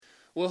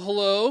Well,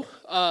 hello.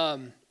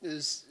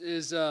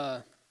 As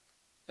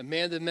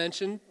Amanda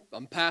mentioned,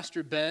 I'm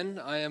Pastor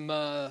Ben. I am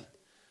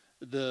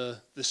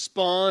the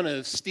spawn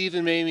of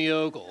Stephen Mamie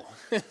Ogle.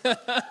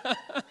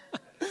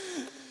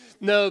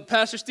 No,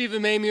 Pastor Stephen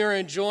and Mamie are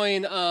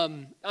enjoying.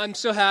 I'm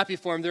so happy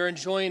for them. They're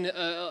enjoying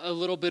a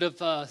little bit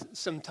of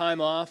some time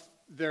off.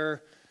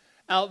 They're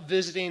out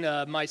visiting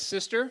my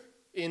sister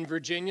in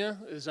Virginia,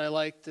 as I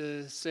like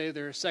to say,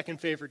 their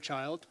second favorite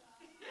child.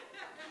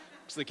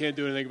 So they can't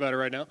do anything about it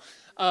right now.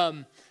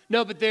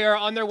 No, but they are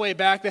on their way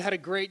back. They had a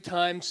great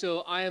time,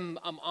 so I'm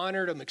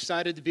honored. I'm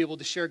excited to be able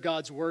to share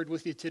God's word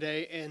with you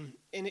today, and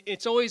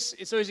it's always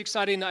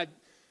exciting.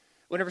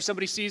 Whenever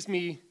somebody sees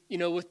me,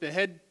 with the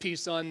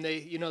headpiece on,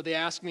 they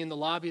ask me in the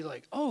lobby,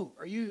 like, "Oh,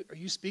 are you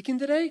speaking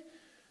today?"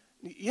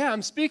 "Yeah,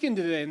 I'm speaking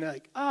today." And they're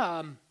like,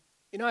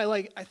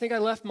 I think I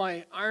left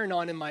my iron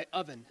on in my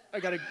oven.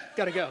 I gotta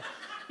go.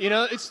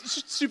 It's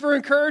just super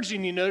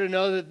encouraging, to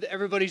know that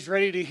everybody's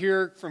ready to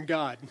hear from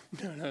God.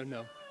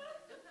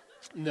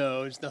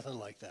 No, it's nothing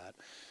like that.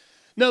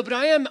 No, but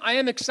I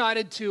am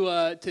excited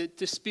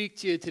to speak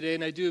to you today,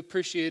 and I do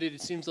appreciate it.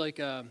 It seems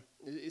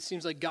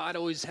like God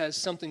always has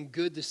something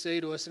good to say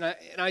to us, and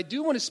I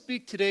do want to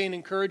speak today and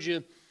encourage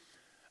you.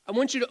 I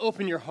want you to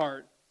open your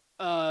heart.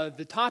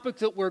 The topic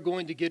that we're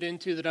going to get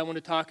into, that I want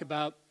to talk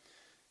about,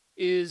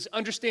 is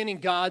understanding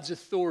God's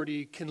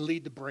authority can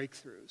lead to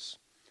breakthroughs.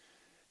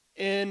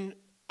 And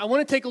I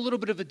want to take a little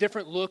bit of a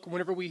different look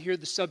whenever we hear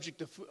the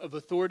subject of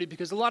authority,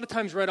 because a lot of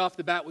times right off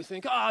the bat we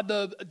think,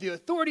 the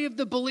authority of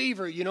the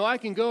believer. I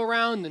can go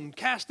around and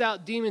cast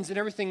out demons and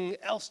everything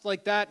else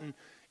like that,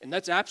 and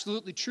that's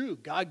absolutely true.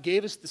 God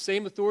gave us the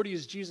same authority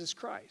as Jesus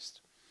Christ.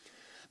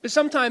 But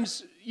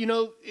sometimes,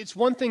 it's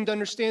one thing to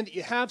understand that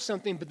you have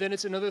something, but then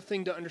it's another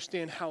thing to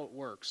understand how it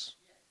works.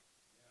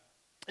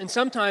 And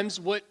sometimes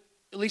what,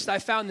 at least I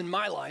found in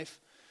my life,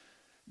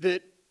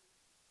 that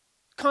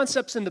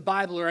concepts in the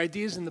Bible or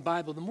ideas in the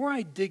Bible, the more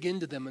I dig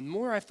into them and the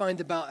more I find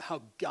about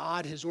how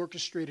God has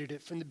orchestrated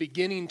it from the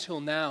beginning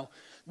till now,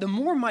 the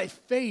more my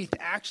faith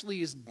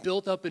actually is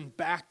built up and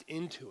backed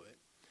into it.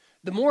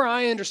 The more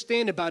I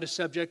understand about a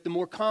subject, the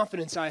more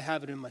confidence I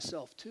have it in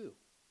myself too.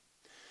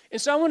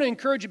 And so I want to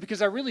encourage you,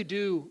 because I really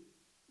do,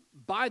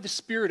 by the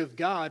Spirit of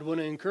God, want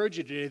to encourage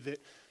you today that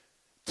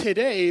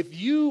today, if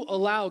you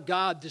allow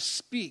God to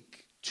speak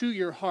to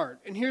your heart.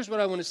 And here's what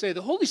I want to say.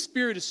 The Holy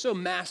Spirit is so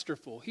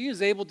masterful. He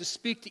is able to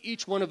speak to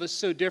each one of us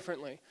so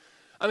differently.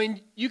 I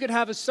mean, you could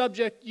have a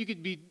subject, you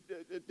could be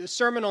a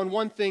sermon on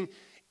one thing,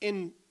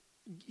 and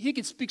he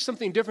could speak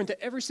something different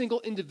to every single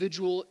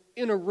individual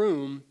in a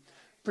room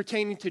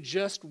pertaining to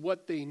just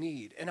what they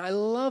need. And I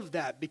love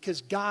that,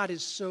 because God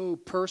is so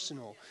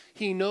personal.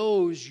 He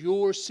knows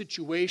your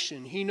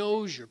situation. He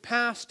knows your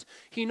past.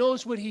 He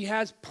knows what he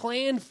has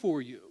planned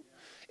for you.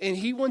 And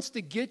he wants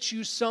to get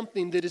you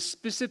something that is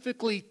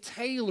specifically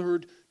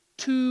tailored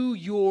to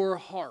your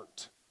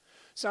heart.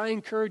 So I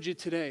encourage you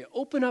today,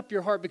 open up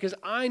your heart, because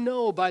I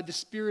know by the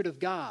Spirit of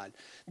God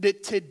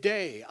that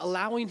today,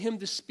 allowing him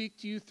to speak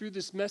to you through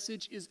this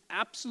message is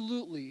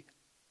absolutely,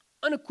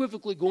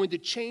 unequivocally going to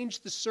change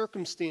the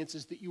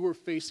circumstances that you are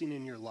facing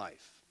in your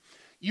life.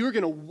 You're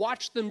going to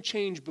watch them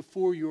change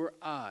before your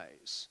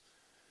eyes,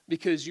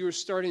 because you're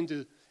starting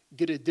to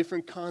get a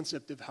different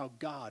concept of how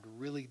God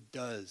really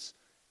does.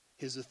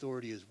 His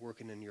authority is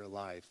working in your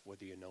life,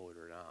 whether you know it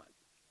or not.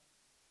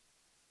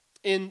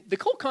 And the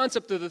whole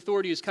concept of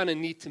authority is kind of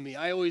neat to me.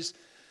 I always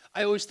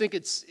think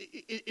it's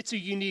a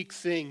unique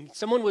thing.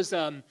 Someone was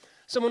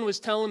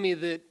telling me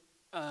that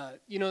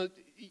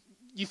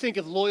you think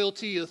of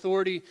loyalty,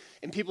 authority,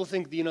 and people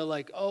think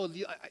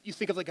you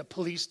think of like a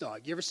police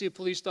dog. You ever see a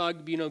police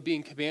dog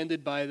being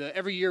commanded by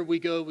every year we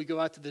go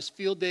out to this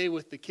field day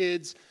with the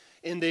kids,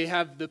 and they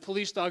have the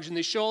police dogs and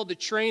they show all the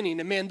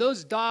training, and man,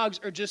 those dogs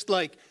are just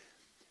like,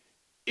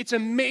 it's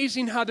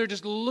amazing how they're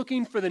just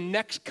looking for the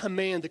next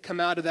command to come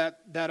out of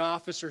that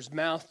officer's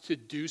mouth to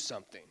do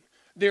something.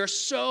 They're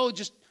so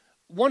just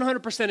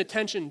 100%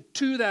 attention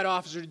to that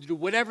officer to do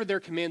whatever they're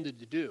commanded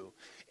to do.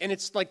 And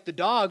it's like the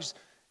dogs,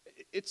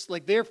 it's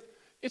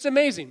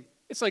amazing.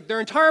 It's like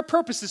their entire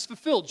purpose is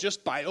fulfilled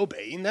just by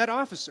obeying that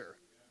officer,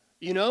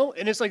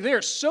 And it's like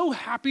they're so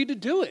happy to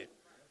do it.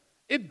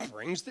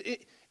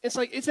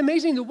 It's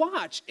amazing to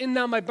watch. And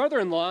now my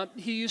brother-in-law,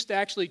 he used to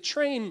actually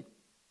train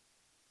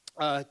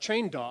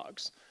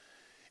dogs.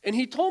 And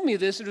he told me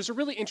this, it was a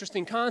really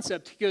interesting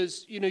concept. He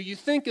goes, you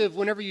think of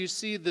whenever you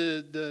see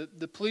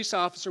the police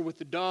officer with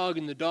the dog,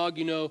 and the dog,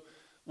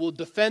 will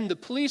defend the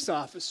police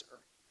officer.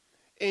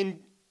 And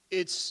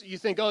you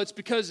think, it's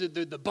because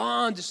the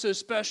bond is so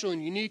special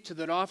and unique to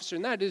that officer,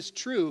 and that is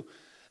true.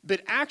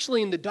 But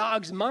actually in the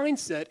dog's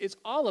mindset, it's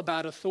all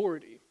about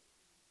authority.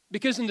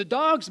 Because in the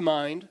dog's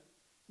mind,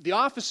 the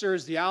officer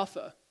is the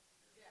alpha,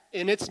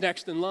 and it's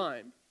next in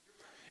line.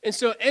 And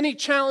so any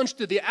challenge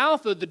to the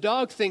alpha, the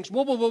dog thinks,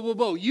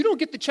 whoa. You don't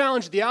get to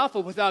challenge the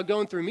alpha without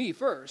going through me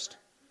first.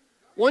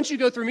 Once you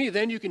go through me,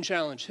 then you can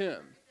challenge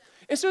him.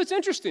 And so it's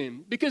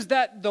interesting, because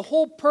the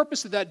whole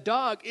purpose of that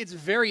dog, its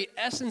very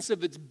essence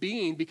of its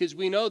being, because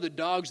we know that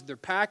dogs, they're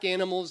pack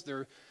animals,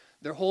 they're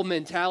Their whole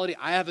mentality.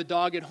 I have a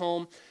dog at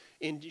home,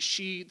 and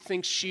she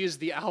thinks she is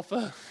the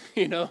alpha,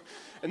 and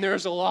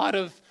there's a lot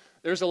of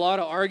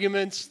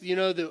arguments,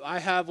 that I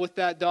have with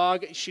that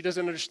dog. She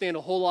doesn't understand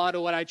a whole lot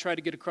of what I try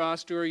to get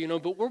across to her,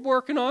 but we're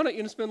working on it.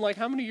 It's been like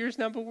how many years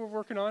now, but we're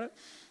working on it.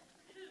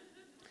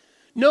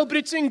 No, but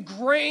it's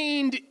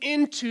ingrained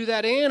into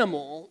that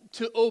animal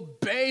to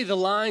obey the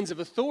lines of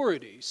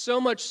authority,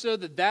 so much so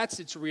that that's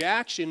its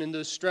reaction in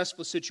those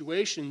stressful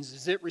situations,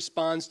 as it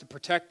responds to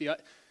protect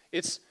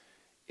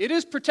it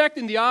is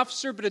protecting the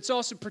officer, but it's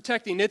also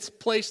protecting its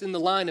place in the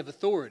line of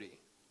authority.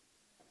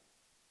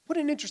 What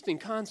an interesting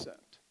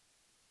concept.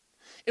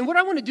 And what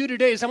I want to do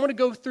today is I want to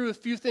go through a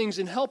few things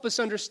and help us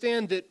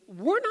understand that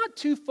we're not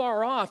too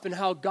far off in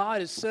how God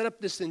has set up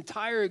this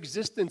entire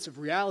existence of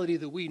reality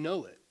that we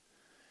know it.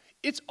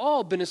 It's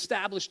all been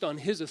established on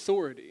His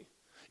authority.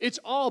 It's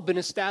all been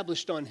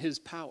established on His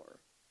power.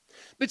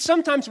 But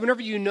sometimes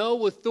whenever you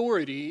know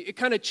authority, it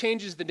kind of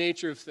changes the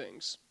nature of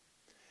things.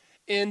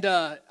 And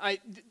I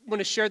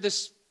want to share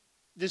this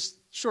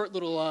short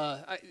little,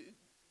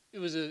 it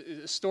was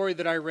a story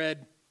that I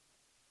read.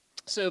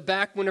 So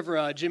back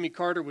whenever Jimmy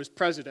Carter was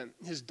president,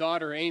 his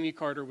daughter Amy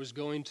Carter was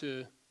going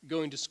to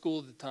school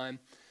at the time.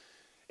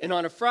 And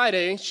on a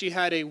Friday, she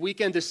had a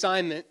weekend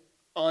assignment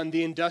on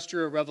the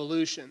Industrial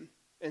Revolution.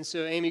 And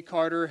so Amy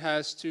Carter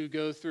has to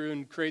go through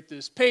and create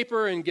this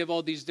paper and give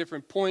all these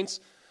different points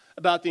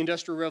about the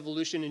Industrial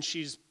Revolution, and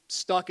she's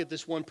stuck at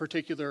this one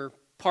particular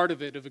part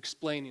of it of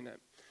explaining it.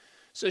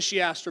 So she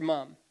asked her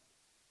mom.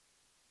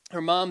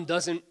 Her mom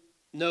doesn't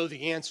know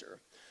the answer.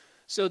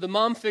 So the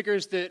mom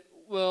figures that,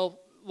 well,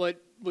 what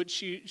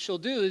she'll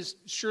do is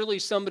surely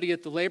somebody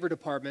at the Labor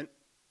Department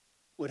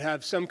would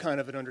have some kind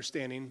of an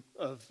understanding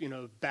of,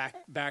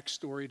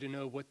 backstory to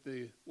know what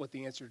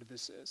the answer to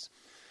this is.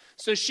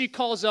 So she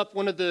calls up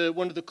one of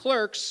the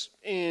clerks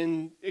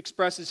and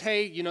expresses,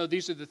 hey,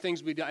 these are the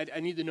things I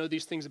need to know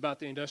these things about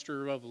the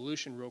Industrial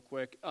Revolution real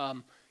quick.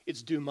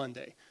 It's due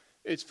Monday.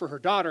 It's for her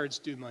daughter, it's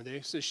due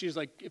Monday. So she's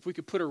like, if we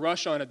could put a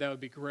rush on it, that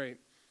would be great.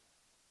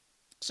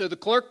 So the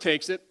clerk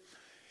takes it,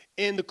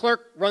 and the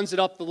clerk runs it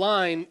up the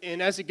line, and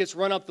as it gets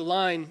run up the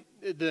line,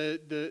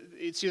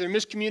 it's either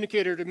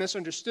miscommunicated or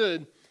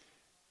misunderstood.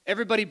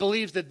 Everybody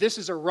believes that this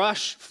is a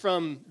rush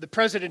from the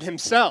president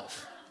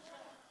himself,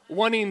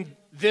 wanting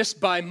this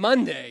by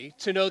Monday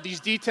to know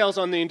these details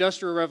on the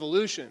Industrial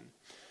Revolution.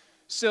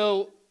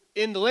 So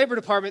in the Labor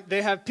Department,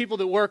 they have people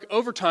that work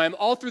overtime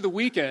all through the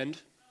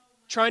weekend,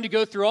 trying to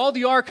go through all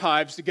the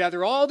archives to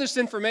gather all this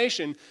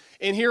information,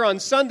 and here on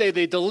Sunday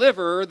they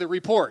deliver the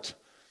report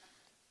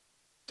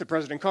to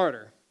President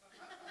Carter,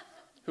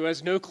 who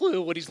has no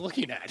clue what he's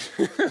looking at.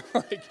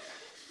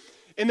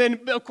 And then,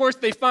 of course,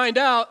 they find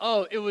out,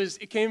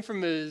 it came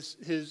from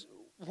his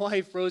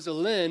wife, Rosa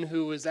Lynn,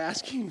 who was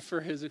asking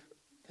for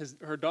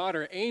her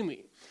daughter,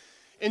 Amy.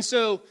 And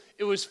so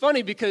it was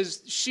funny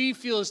because she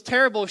feels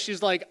terrible.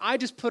 She's like, I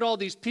just put all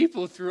these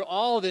people through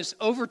all this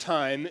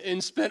overtime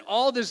and spent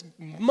all this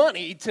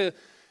money to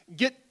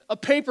get a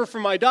paper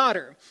for my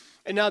daughter.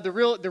 And now the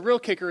real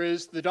kicker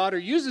is the daughter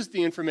uses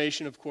the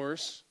information, of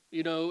course,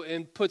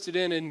 and puts it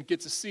in and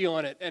gets a C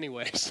on it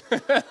anyways.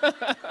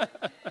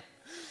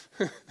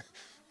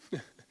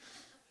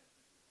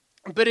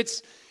 But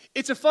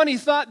it's a funny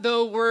thought,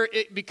 though, where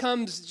it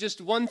becomes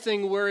just one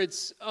thing where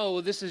it's,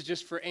 this is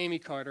just for Amy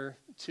Carter,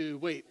 to,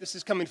 wait, this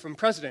is coming from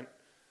President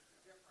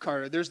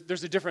Carter.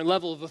 There's a different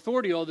level of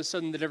authority all of a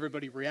sudden that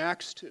everybody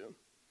reacts to.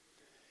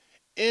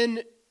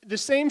 And the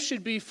same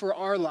should be for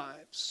our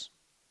lives.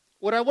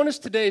 What I want us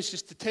today is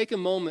just to take a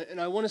moment,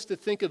 and I want us to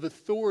think of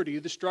authority,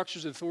 the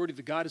structures of authority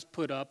that God has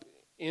put up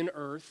in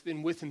earth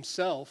and with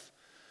Himself.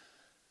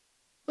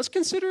 Let's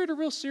consider it a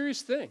real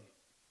serious thing.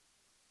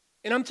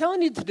 And I'm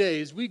telling you today,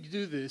 as we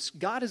do this,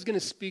 God is going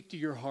to speak to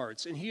your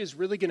hearts, and He is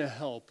really going to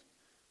help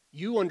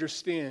you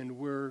understand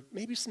where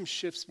maybe some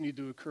shifts need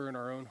to occur in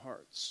our own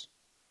hearts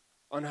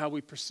on how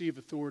we perceive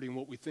authority and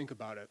what we think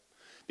about it.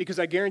 Because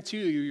I guarantee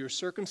you, your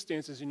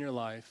circumstances in your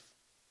life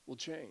will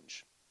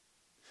change.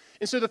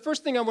 And so the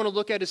first thing I want to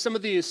look at is some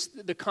of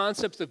the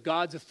concepts of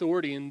God's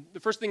authority. And the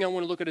first thing I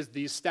want to look at is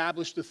the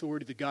established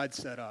authority that God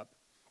set up.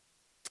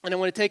 And I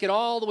want to take it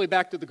all the way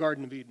back to the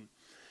Garden of Eden.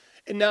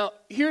 And now,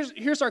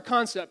 here's our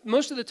concept.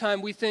 Most of the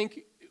time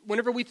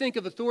whenever we think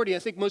of authority, I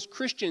think most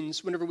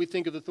Christians, whenever we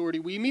think of authority,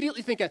 we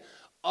immediately think of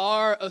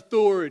our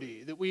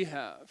authority that we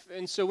have.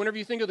 And so whenever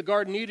you think of the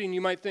Garden of Eden,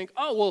 you might think,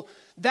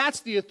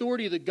 that's the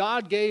authority that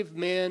God gave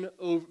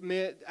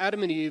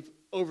Adam and Eve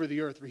over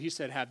the earth, where He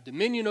said, have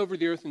dominion over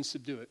the earth and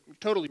subdue it. You're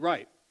totally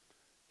right.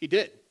 He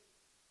did.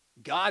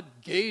 God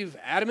gave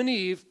Adam and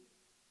Eve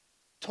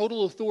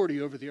total authority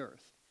over the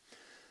earth.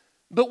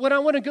 But what I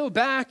want to go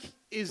back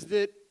is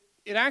that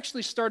it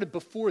actually started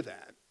before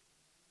that.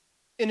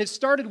 And it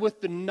started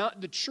with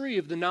the tree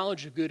of the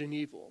knowledge of good and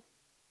evil.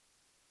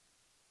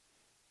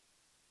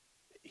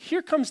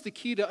 Here comes the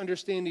key to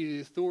understanding the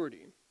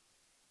authority.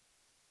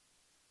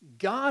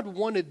 God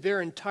wanted their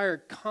entire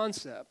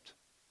concept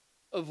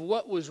of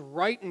what was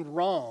right and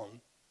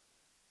wrong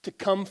to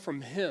come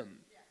from Him,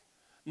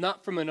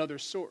 not from another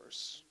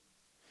source.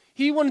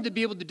 He wanted to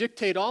be able to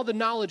dictate all the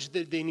knowledge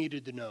that they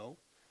needed to know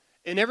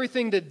and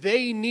everything that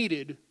they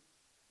needed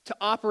to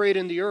operate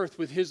in the earth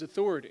with his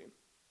authority.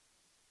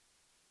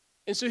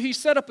 And so he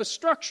set up a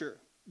structure,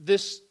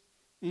 this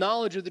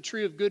knowledge of the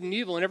tree of good and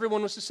evil, and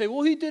everyone was to say,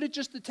 well, he did it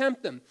just to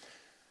tempt them.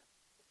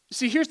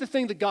 See, here's the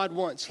thing that God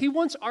wants. He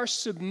wants our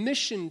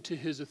submission to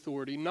his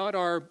authority, not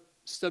our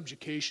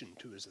subjugation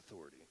to his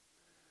authority.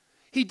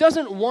 He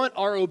doesn't want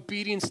our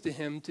obedience to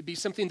him to be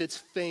something that's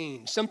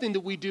feigned, something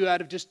that we do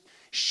out of just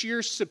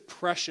sheer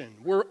suppression.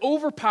 We're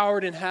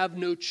overpowered and have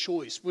no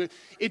choice.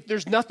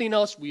 There's nothing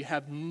else. We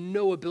have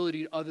no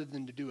ability other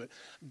than to do it.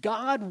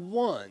 God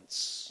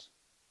wants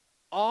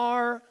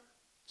our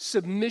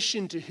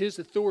submission to his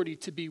authority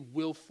to be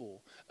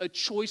willful, a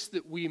choice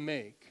that we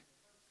make.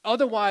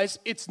 Otherwise,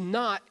 it's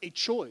not a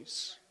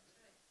choice.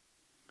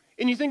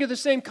 And you think of the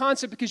same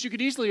concept because you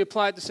could easily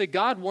apply it to say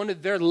God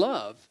wanted their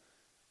love.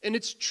 And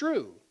it's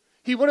true.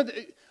 He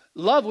wanted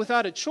love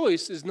without a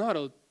choice is not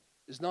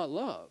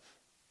love.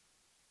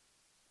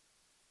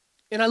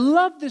 And I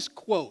love this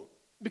quote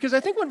because I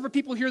think whenever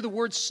people hear the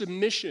word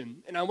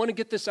submission, and I want to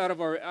get this out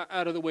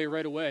of the way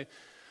right away,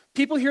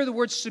 people hear the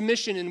word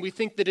submission and we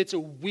think that it's a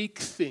weak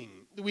thing.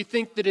 We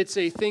think that it's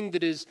a thing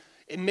that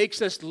it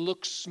makes us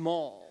look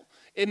small.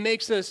 It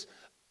makes us,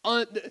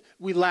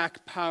 we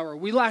lack power.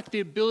 We lack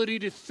the ability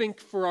to think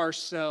for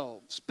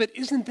ourselves. But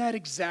isn't that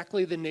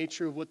exactly the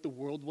nature of what the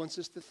world wants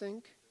us to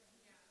think?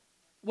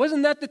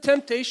 Wasn't that the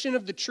temptation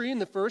of the tree in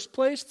the first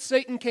place?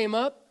 Satan came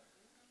up.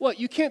 What,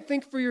 you can't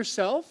think for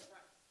yourself?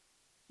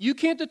 You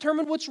can't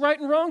determine what's right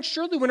and wrong?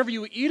 Surely whenever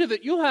you eat of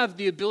it, you'll have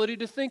the ability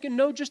to think and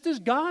know just as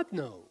God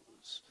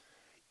knows.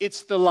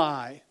 It's the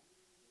lie.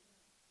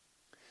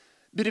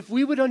 But if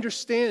we would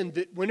understand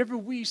that whenever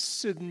we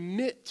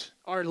submit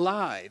our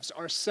lives,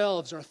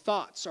 ourselves, our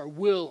thoughts, our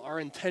will, our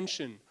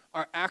intention,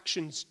 our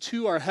actions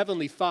to our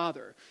Heavenly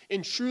Father,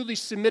 and truly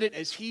submit it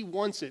as He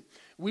wants it,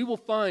 we will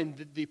find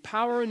that the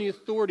power and the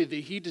authority that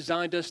He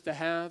designed us to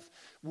have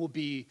will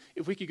be,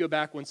 if we could go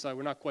back one slide,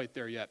 we're not quite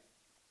there yet.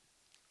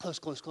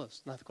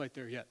 Close, not quite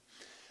there yet.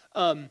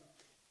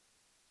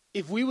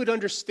 If we would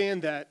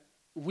understand that,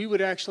 we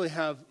would actually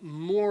have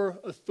more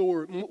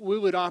authority, we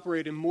would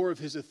operate in more of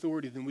his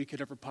authority than we could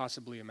ever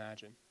possibly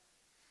imagine.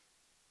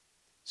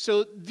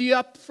 So the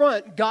up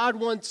front, God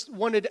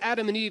wanted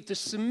Adam and Eve to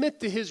submit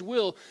to his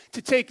will,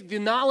 to take the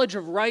knowledge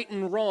of right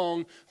and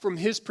wrong from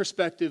his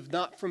perspective,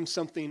 not from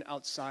something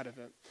outside of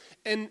it.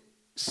 And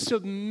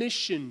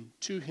submission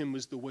to him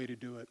was the way to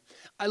do it.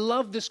 I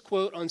love this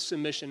quote on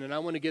submission, and I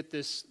want to get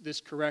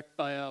this correct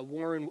by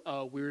Warren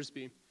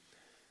Wiersbe.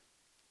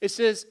 It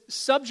says,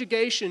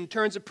 subjugation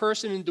turns a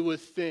person into a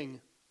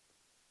thing,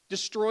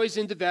 destroys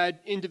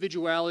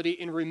individuality,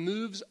 and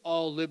removes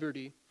all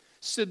liberty.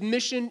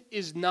 Submission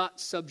is not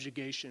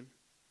subjugation.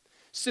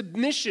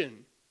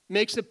 Submission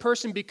makes a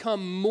person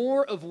become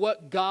more of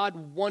what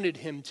God wanted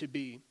him to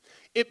be.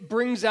 It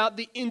brings out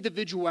the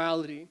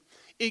individuality.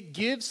 It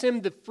gives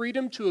him the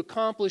freedom to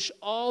accomplish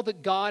all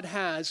that God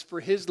has for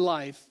his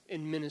life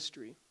and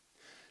ministry.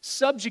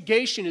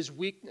 Subjugation is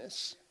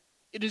weakness.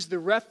 It is the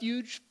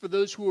refuge for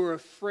those who are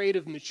afraid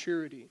of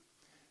maturity.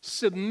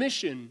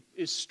 Submission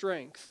is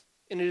strength,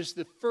 and it is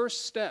the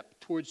first step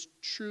towards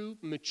true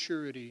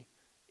maturity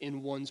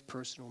in one's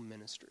personal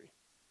ministry.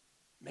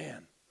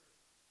 Man,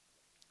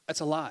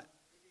 that's a lot.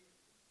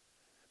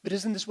 But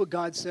isn't this what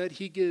God said?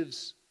 He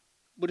gives,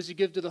 what does he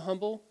give to the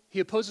humble? He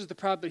opposes the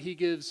proud, but he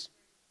gives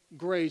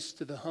grace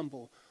to the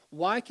humble.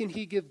 Why can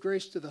he give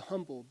grace to the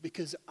humble?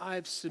 Because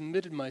I've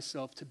submitted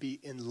myself to be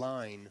in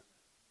line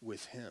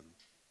with him.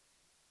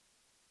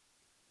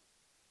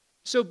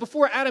 So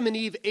before Adam and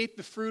Eve ate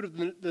the fruit of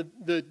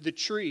the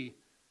tree,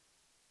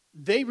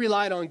 they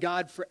relied on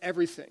God for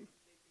everything.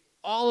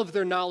 All of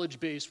their knowledge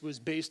base was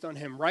based on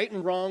him. Right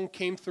and wrong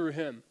came through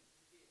him.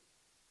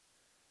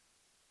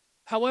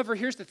 However,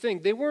 here's the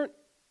thing. They weren't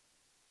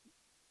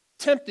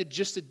tempted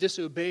just to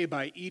disobey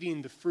by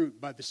eating the fruit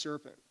by the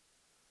serpent.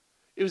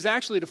 It was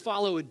actually to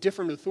follow a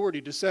different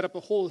authority, to set up a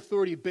whole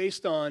authority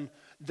based on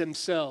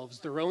themselves,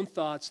 their own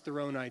thoughts, their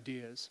own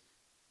ideas.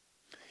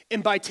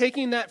 And by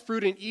taking that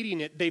fruit and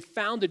eating it, they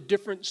found a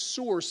different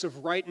source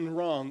of right and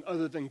wrong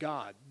other than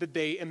God that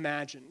they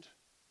imagined.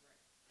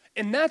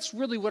 And that's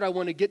really what I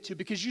want to get to,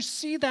 because you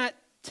see that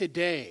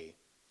today.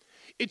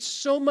 It's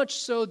so much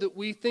so that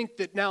we think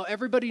that now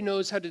everybody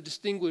knows how to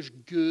distinguish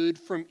good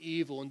from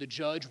evil and to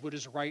judge what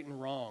is right and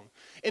wrong.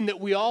 And that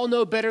we all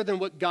know better than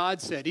what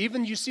God said.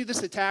 Even you see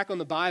this attack on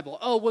the Bible.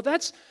 Oh, well,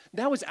 that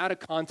was out of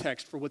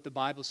context for what the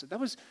Bible said.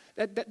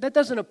 That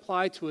doesn't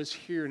apply to us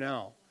here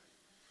now.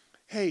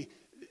 Hey,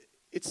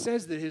 it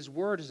says that his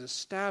word is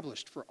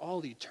established for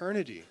all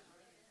eternity.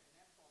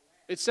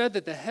 It said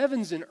that the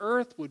heavens and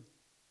earth would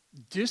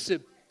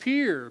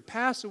disappear,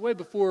 pass away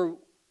before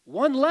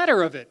one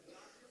letter of it.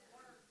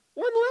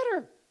 One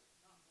letter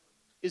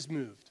is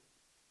moved.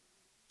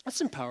 That's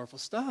some powerful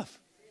stuff.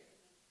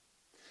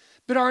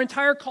 But our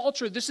entire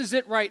culture, this is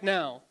it right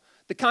now.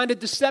 The kind of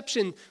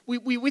deception,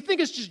 we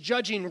think it's just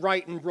judging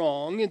right and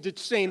wrong and just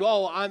saying,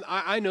 oh,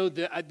 I know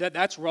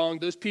that's wrong,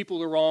 those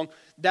people are wrong,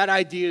 that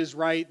idea is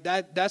right,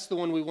 that's the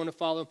one we want to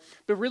follow.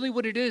 But really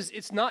what it is,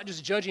 it's not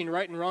just judging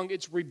right and wrong,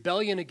 it's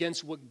rebellion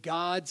against what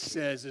God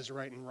says is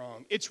right and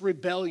wrong. It's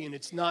rebellion,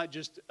 it's not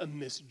just a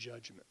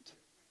misjudgment.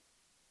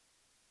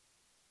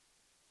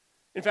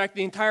 In fact,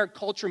 the entire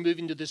culture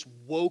moving to this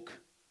woke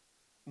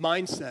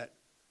mindset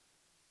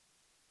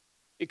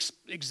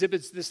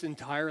exhibits this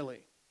entirely.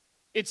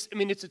 It's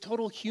a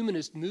total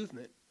humanist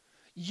movement.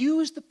 You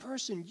as the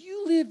person,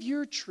 you live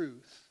your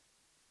truth.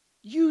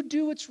 You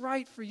do what's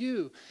right for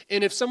you.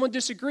 And if someone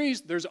disagrees,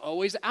 there's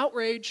always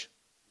outrage.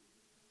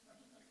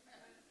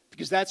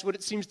 Because that's what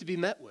it seems to be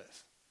met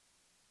with.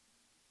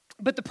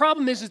 But the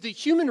problem is that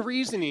human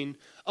reasoning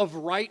of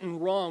right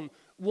and wrong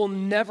will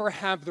never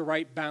have the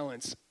right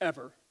balance,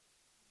 ever.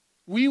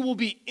 We will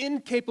be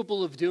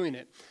incapable of doing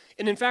it.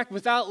 And in fact,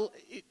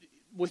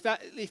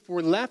 if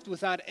we're left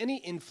without any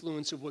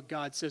influence of what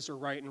God says are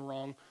right and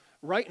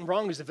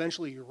wrong is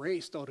eventually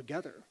erased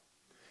altogether.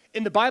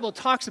 And the Bible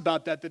talks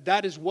about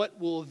that is what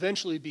will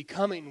eventually be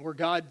coming, where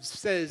God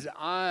says,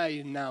 I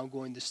am now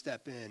going to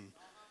step in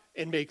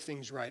and make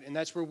things right. And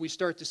that's where we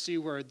start to see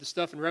where the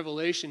stuff in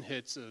Revelation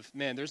hits of,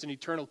 man, there's an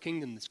eternal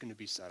kingdom that's going to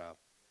be set up.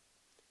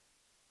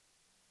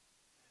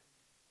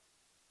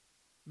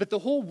 But the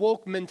whole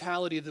woke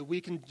mentality that we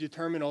can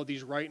determine all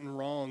these right and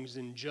wrongs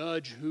and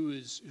judge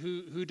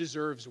who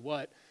deserves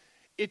what,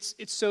 it's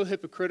so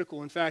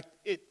hypocritical. In fact,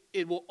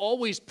 it will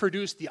always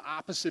produce the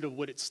opposite of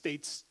what it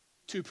states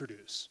to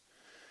produce.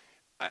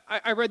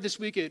 I read this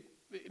week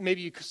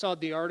maybe you saw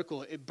the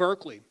article at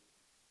Berkeley,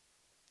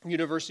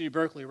 University of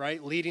Berkeley,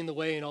 right? Leading the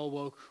way in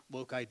all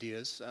woke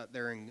ideas out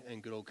there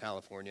in good old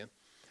California.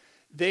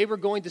 They were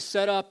going to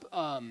set up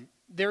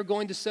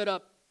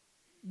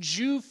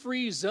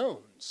Jew-free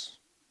zones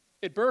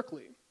at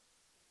Berkeley.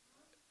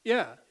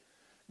 Yeah.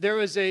 There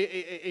was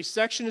a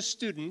section of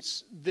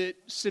students that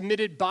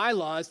submitted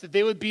bylaws that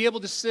they would be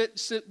able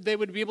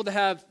to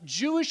have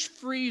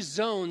Jewish-free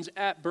zones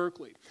at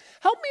Berkeley.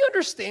 Help me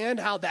understand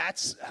how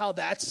that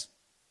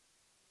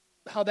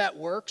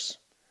works.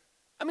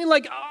 I mean,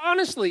 like,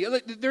 honestly,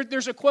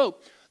 there's a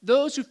quote,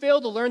 those who fail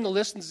to learn the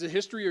lessons of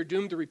history are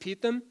doomed to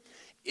repeat them.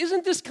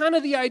 Isn't this kind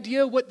of the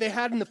idea what they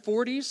had in the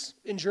 40s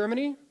in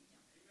Germany?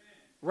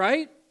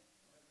 Right?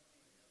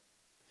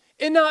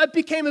 And now it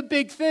became a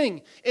big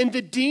thing. And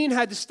the dean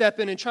had to step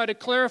in and try to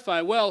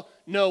clarify, well,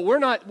 no, we're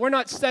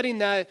not setting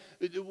that.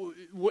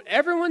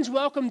 Everyone's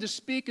welcome to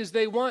speak as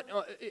they want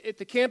at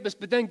the campus,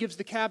 but then gives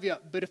the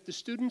caveat, but if the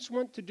students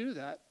want to do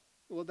that,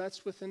 well,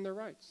 that's within their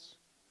rights.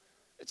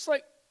 It's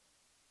like,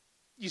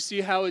 you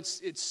see how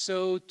it's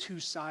so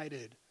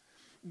two-sided.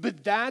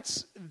 But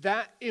that's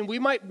that, and we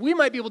might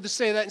be able to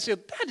say that and say,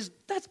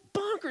 that's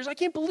bonkers. I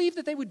can't believe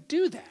that they would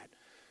do that.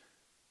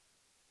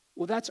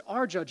 Well, that's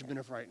our judgment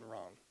of right and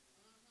wrong.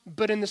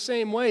 But in the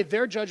same way,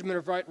 their judgment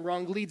of right and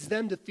wrong leads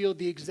them to feel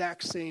the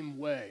exact same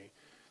way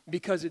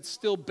because it's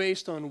still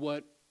based on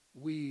what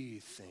we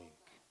think,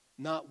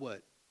 not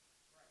what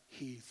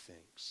he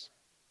thinks.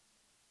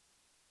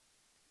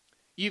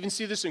 You even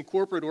see this in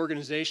corporate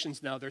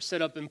organizations now. They're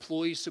set up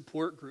employee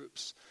support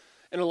groups.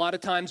 And a lot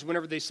of times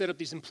whenever they set up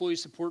these employee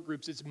support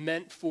groups, it's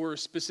meant for a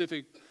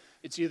specific,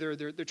 it's either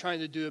they're trying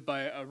to do it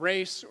by a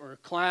race or a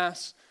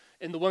class.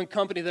 In the one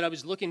company that I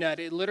was looking at,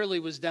 it literally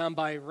was down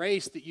by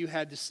race that you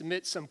had to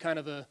submit some kind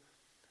of to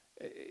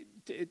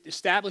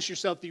establish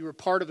yourself that you were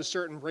part of a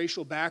certain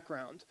racial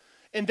background.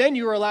 And then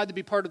you were allowed to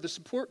be part of the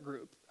support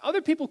group.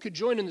 Other people could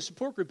join in the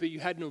support group, but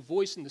you had no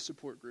voice in the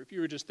support group.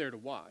 You were just there to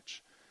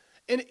watch.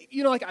 And,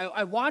 like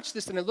I watch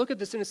this and I look at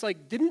this and it's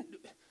like, didn't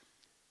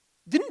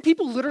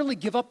people literally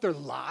give up their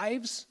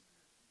lives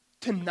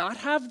to not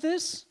have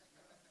this?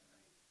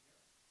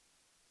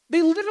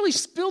 They literally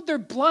spilled their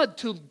blood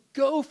to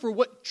go for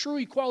what true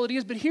equality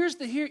is. But here's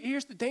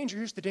the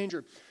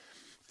danger.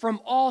 From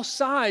all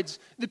sides,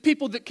 the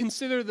people that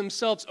consider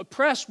themselves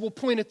oppressed will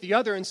point at the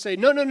other and say,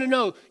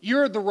 no,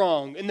 you're the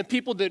wrong. And the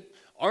people that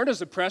aren't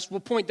as oppressed will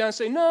point down and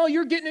say, no,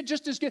 you're getting it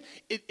just as good.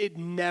 It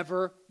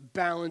never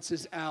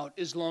balances out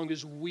as long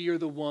as we are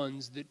the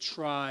ones that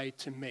try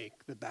to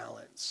make the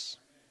balance.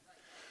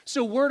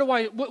 So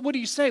what do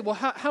you say? Well,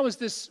 how is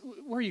this,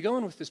 where are you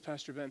going with this,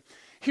 Pastor Ben?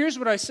 Here's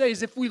what I say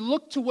is if we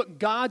look to what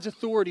God's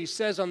authority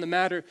says on the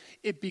matter,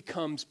 it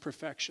becomes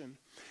perfection.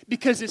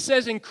 Because it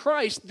says in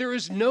Christ, there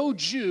is no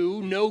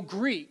Jew, no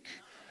Greek.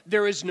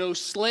 There is no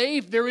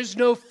slave, there is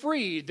no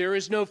free. There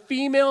is no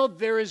female,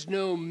 there is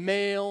no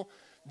male.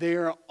 They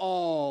are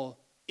all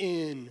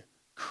in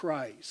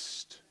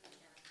Christ.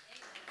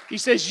 He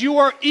says, you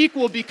are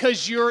equal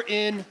because you're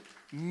in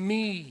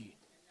me.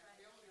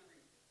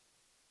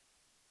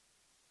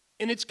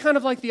 And it's kind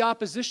of like the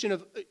opposition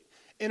of,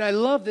 and I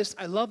love this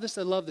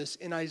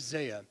in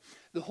Isaiah.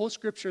 The whole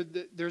scripture,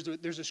 there's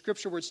a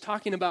scripture where it's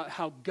talking about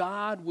how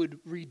God would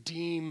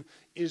redeem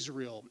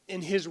Israel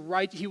and his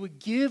right. He would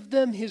give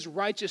them his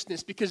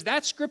righteousness, because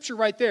that scripture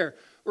right there,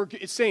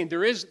 it's saying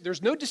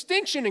there's no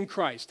distinction in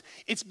Christ.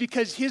 It's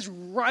because his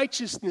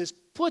righteousness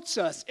puts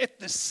us at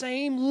the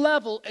same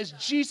level as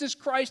Jesus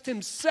Christ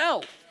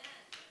himself.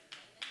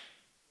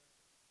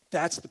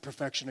 That's the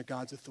perfection of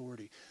God's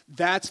authority.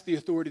 That's the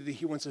authority that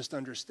he wants us to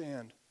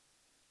understand.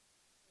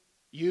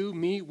 You,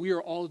 me, we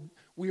are all,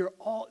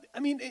 I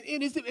mean,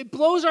 it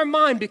blows our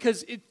mind,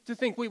 because to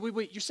think,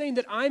 wait, you're saying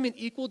that I'm an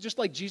equal just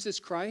like Jesus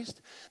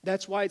Christ?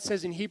 That's why it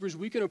says in Hebrews,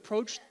 we can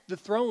approach the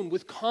throne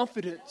with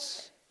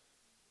confidence.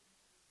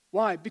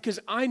 Why? Because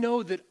I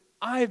know that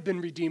I have been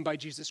redeemed by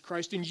Jesus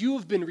Christ, and you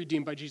have been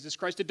redeemed by Jesus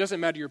Christ. It doesn't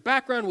matter your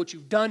background, what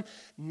you've done,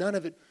 none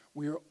of it.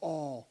 We are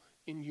all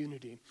in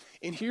unity.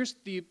 And here's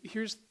the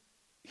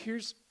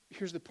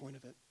point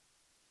of it.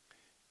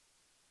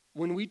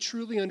 When we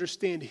truly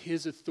understand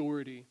his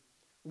authority,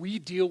 we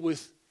deal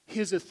with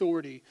his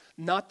authority,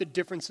 not the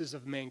differences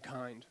of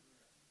mankind.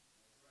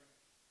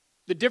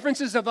 The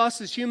differences of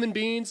us as human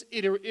beings,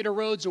 it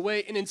erodes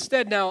away. And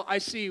instead now I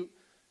see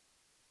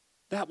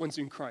that one's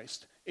in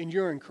Christ, and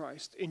you're in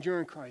Christ, and you're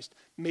in Christ.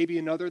 Maybe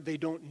another, they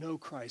don't know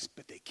Christ,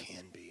 but they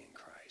can be in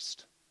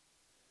Christ.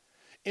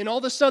 And all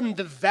of a sudden,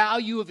 the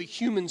value of a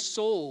human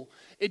soul,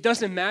 it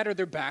doesn't matter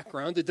their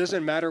background. It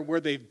doesn't matter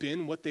where they've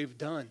been, what they've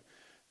done.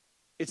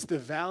 It's the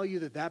value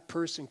that that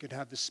person could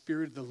have the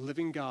Spirit of the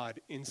living God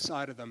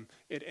inside of them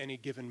at any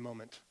given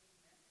moment.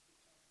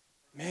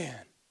 Man.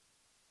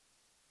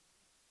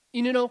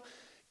 You know,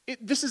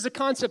 this is a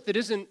concept that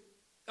isn't,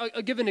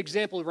 I'll give an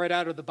example right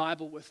out of the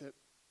Bible with it.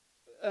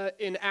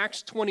 In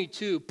Acts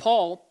 22,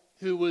 Paul,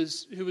 who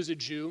was a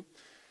Jew,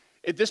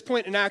 at this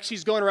point in Acts,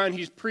 he's going around,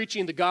 he's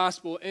preaching the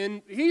gospel,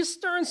 and he's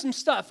stirring some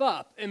stuff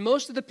up. And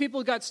most of the people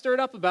who got stirred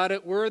up about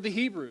it were the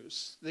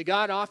Hebrews. They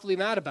got awfully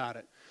mad about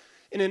it.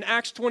 And in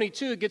Acts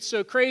 22, it gets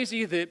so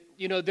crazy that,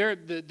 you know,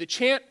 the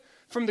chant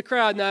from the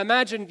crowd. Now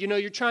imagine, you know,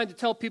 you're trying to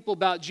tell people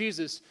about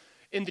Jesus,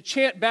 and the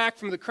chant back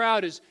from the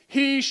crowd is,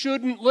 "He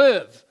shouldn't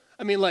live."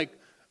 I mean, like,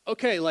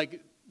 okay,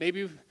 like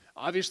maybe,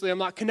 obviously I'm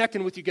not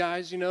connecting with you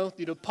guys, you know.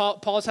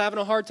 Paul's having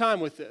a hard time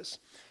with this.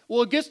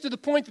 Well, it gets to the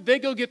point that they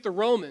go get the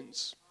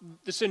Romans,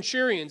 the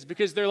centurions,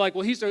 because they're like,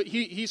 well,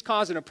 he's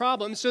causing a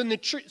problem. So in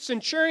the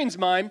centurion's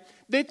mind,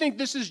 they think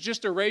this is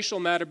just a racial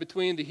matter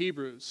between the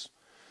Hebrews.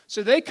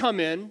 So they come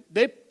in,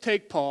 they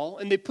take Paul,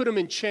 and they put him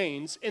in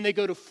chains, and they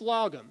go to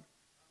flog him,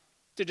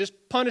 to just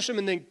punish him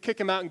and then kick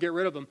him out and get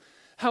rid of him.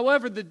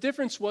 However, the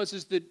difference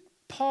is that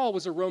Paul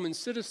was a Roman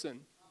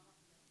citizen.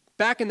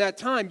 Back in that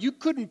time, you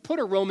couldn't put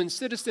a Roman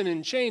citizen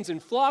in chains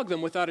and flog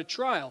them without a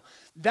trial.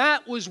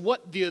 That was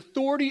what the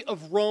authority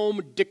of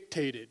Rome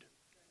dictated.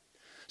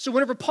 So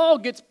whenever Paul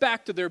gets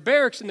back to their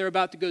barracks and they're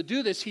about to go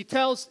do this, he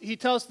tells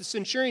the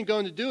centurion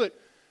going to do it,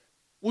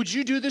 "Would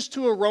you do this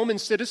to a Roman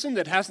citizen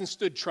that hasn't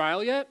stood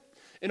trial yet?"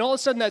 And all of a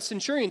sudden that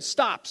centurion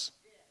stops.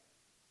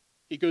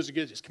 He goes to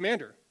get his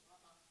commander.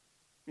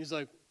 He's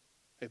like,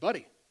 "Hey,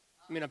 buddy."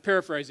 I mean, I'm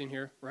paraphrasing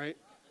here, right?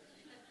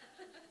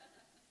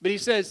 But he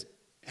says,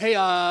 "Hey,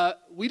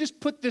 we just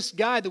put this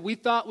guy that we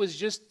thought was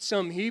just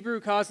some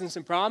Hebrew causing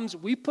some problems.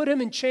 We put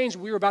him in chains.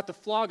 We were about to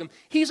flog him.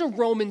 He's a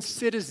Roman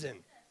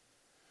citizen."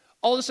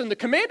 All of a sudden, the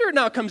commander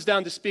now comes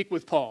down to speak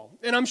with Paul.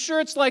 And I'm sure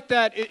it's like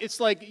that. It's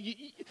like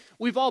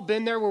we've all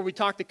been there where we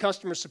talk to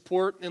customer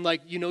support and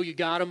like, you know, you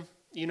got them.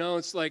 You know,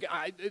 it's like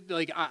I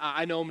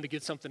know I'm going to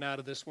get something out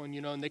of this one,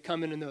 you know, and they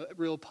come in a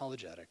real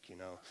apologetic, you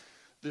know,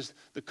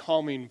 the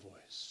calming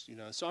voice, you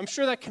know. So I'm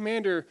sure that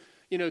commander,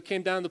 you know,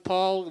 came down to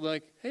Paul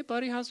like, "Hey,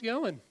 buddy, how's it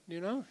going?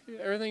 You know,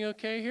 everything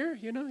okay here?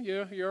 You know,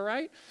 you're all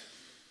right?"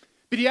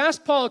 But he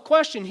asked Paul a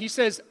question. He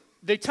says,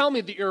 "They tell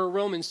me that you're a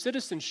Roman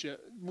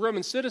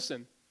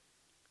citizen."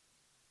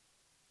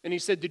 And he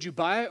said, "Did you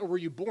buy it or were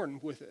you born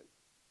with it?"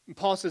 And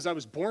Paul says, "I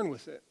was born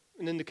with it."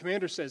 And then the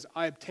commander says,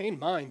 "I obtained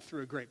mine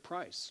through a great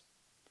price."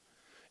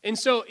 And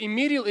so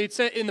immediately,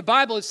 in the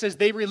Bible, it says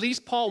they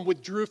released Paul and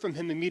withdrew from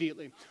him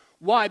immediately.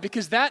 Why?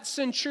 Because that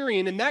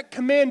centurion and that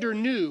commander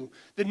knew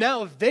that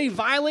now if they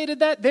violated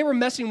that, they were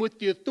messing with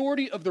the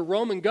authority of the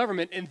Roman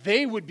government, and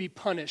they would be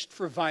punished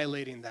for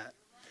violating that.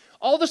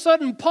 All of a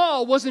sudden,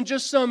 Paul wasn't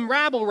just some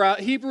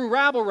Hebrew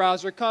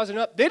rabble-rouser causing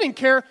up. They didn't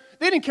care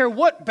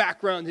what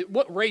background,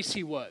 what race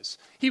he was.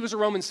 He was a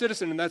Roman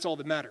citizen, and that's all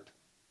that mattered.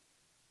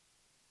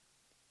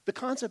 The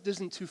concept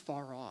isn't too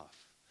far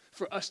off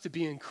for us to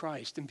be in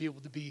Christ and be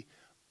able to be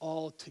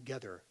all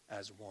together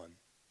as one.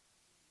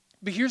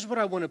 But here's what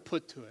I want to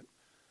put to it.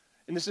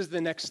 And this is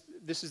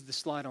the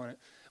slide on it.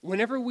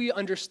 Whenever we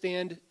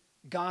understand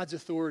God's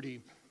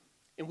authority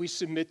and we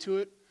submit to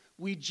it,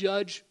 we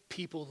judge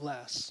people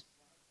less.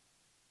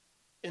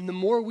 And the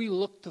more we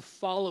look to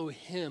follow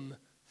him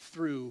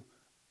through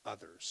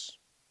others.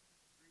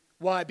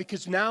 Why?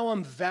 Because now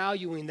I'm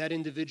valuing that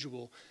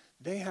individual.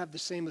 They have the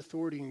same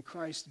authority in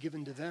Christ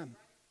given to them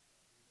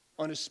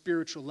on a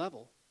spiritual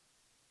level.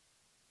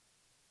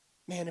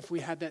 Man, if we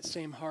had that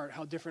same heart,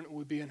 how different it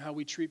would be in how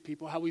we treat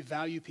people, how we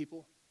value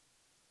people.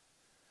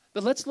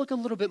 But let's look a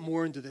little bit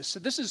more into this. So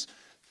this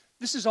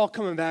this is all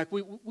coming back.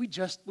 We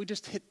just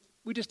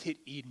hit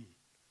Eden,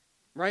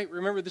 right?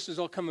 Remember, this is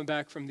all coming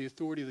back from the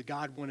authority that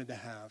God wanted to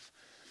have.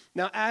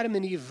 Now, Adam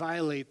and Eve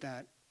violate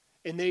that,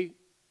 and they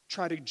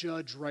try to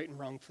judge right and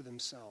wrong for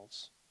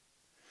themselves.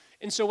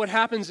 And so what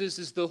happens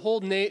is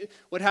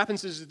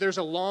there's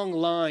a long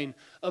line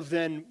of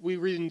then, we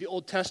read in the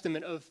Old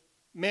Testament, of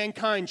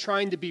mankind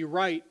trying to be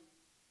right,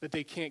 but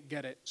they can't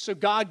get it. So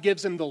God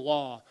gives them the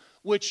law,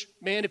 which,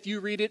 man, if you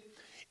read it,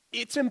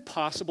 it's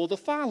impossible to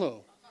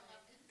follow.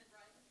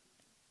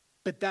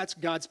 But that's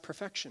God's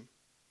perfection.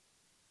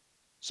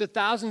 So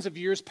thousands of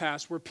years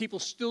pass where people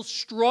still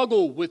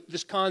struggle with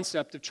this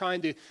concept of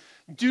trying to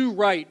do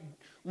right.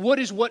 What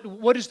is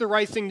the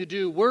right thing to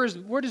do? Where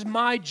does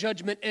my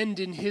judgment end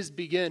and his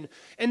begin?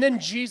 And then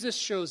Jesus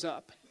shows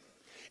up.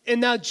 And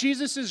now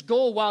Jesus'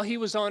 goal while he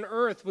was on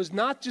earth was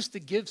not just to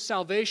give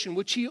salvation,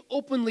 which he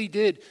openly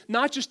did,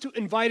 not just to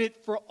invite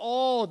it for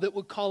all that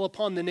would call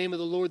upon the name of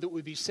the Lord that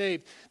would be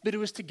saved, but it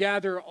was to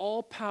gather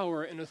all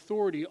power and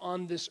authority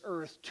on this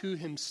earth to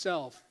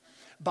himself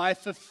by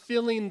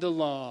fulfilling the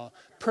law,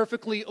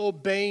 perfectly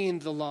obeying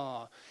the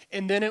law.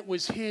 And then it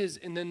was his,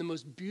 and then the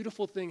most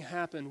beautiful thing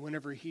happened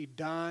whenever he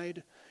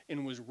died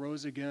and was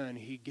rose again.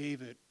 He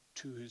gave it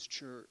to his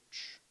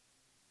church.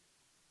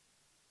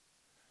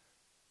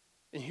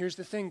 And here's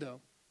the thing, though.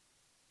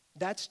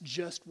 That's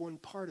just one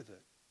part of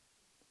it.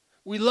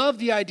 We love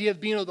the idea of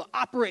being able to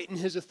operate in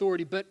his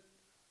authority, but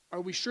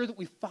are we sure that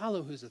we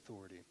follow his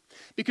authority?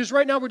 Because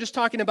right now we're just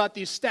talking about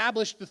the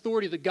established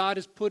authority that God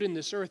has put in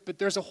this earth, but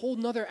there's a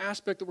whole other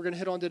aspect that we're going to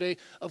hit on today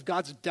of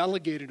God's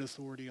delegated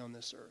authority on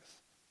this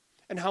earth.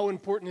 And how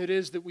important it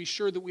is that we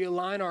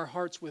align our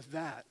hearts with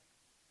that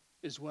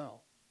as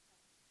well.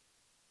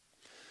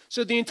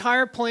 So the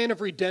entire plan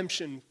of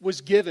redemption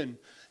was given,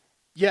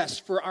 yes,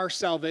 for our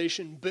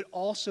salvation, but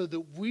also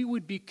that we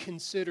would be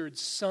considered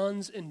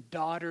sons and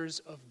daughters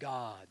of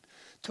God,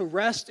 to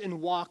rest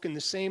and walk in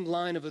the same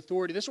line of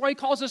authority. That's why he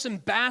calls us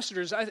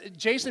ambassadors.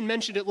 Jason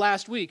mentioned it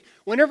last week.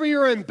 Whenever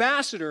you're an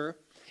ambassador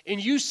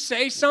and you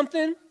say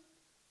something,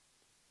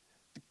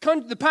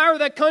 the power of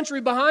that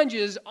country behind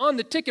you is on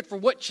the ticket for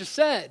what you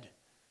said.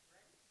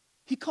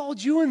 He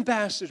called you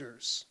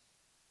ambassadors.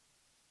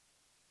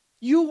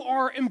 You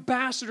are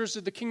ambassadors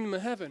of the kingdom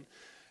of heaven.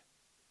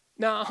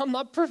 Now, I'm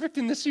not perfect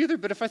in this either,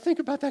 but if I think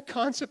about that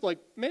concept, like,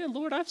 man,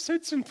 Lord, I've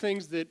said some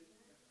things that,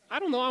 I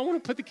don't know, I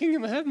want to put the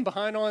kingdom of heaven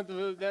behind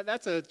on.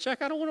 That's a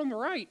check I don't want them to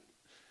write.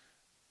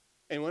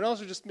 Anyone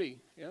else or just me?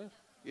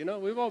 Yeah,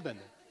 we've all been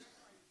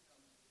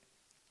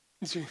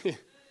there.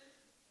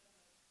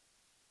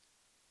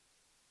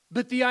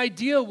 But the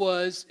idea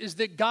is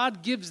that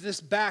God gives this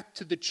back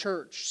to the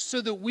church so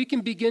that we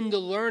can begin to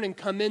learn and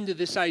come into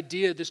this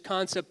idea, this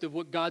concept of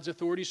what God's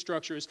authority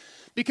structure is.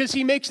 Because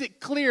he makes it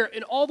clear,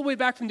 and all the way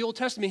back from the Old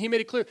Testament, he made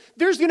it clear,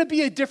 there's going to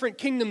be a different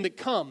kingdom that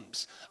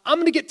comes. I'm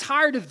going to get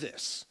tired of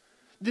this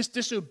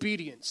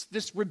disobedience,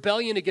 this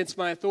rebellion against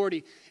my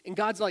authority. And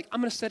God's like,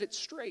 I'm going to set it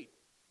straight.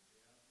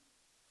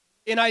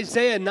 In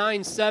Isaiah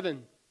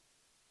 9:7,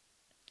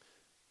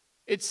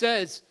 it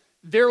says,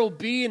 there will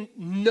be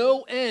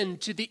no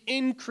end to the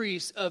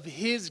increase of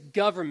his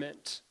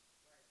government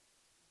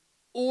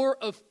or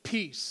of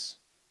peace.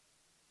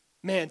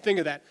 Man, think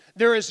of that.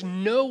 There is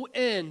no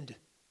end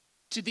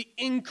to the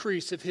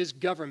increase of his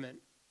government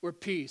or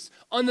peace.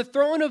 On the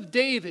throne of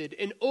David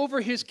and over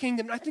his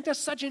kingdom. And I think that's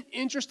such an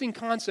interesting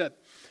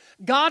concept.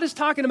 God is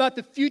talking about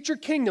the future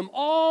kingdom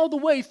all the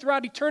way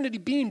throughout eternity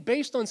being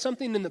based on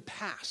something in the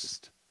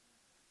past.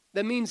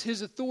 That means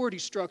his authority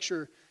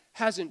structure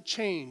hasn't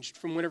changed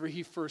from whenever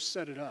he first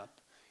set it up.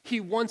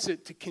 He wants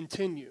it to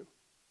continue.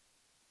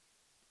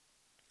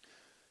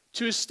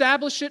 To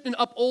establish it and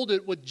uphold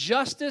it with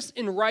justice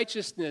and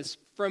righteousness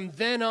from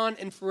then on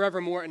and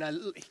forevermore. And I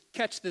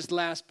catch this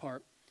last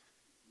part.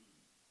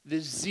 The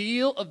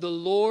zeal of the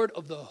Lord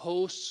of the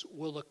hosts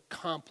will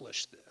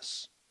accomplish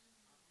this.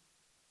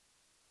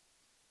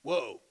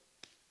 Whoa.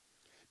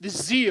 The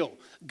zeal,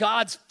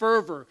 God's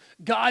fervor,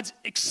 God's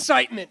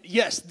excitement.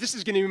 Yes, this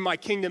is going to be my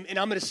kingdom, and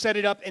I'm going to set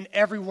it up, and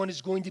everyone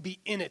is going to be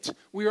in it.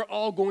 We are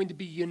all going to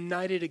be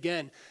united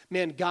again.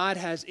 Man, God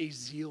has a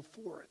zeal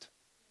for it.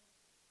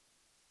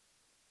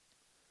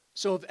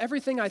 So of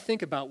everything I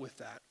think about with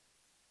that,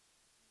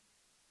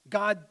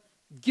 God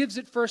gives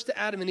it first to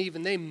Adam and Eve,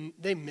 and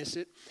they miss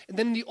it. And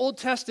then in the Old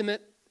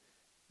Testament,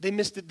 they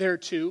missed it there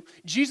too.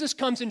 Jesus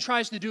comes and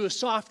tries to do a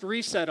soft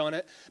reset on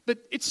it, but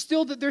it's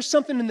still that there's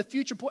something in the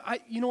future.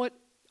 You know what?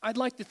 I'd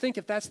like to think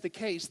if that's the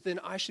case, then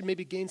I should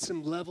maybe gain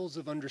some levels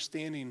of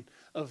understanding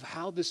of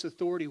how this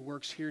authority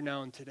works here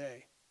now and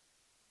today.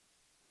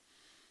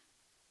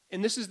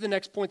 And this is the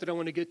next point that I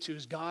want to get to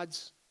is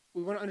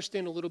we want to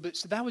understand a little bit.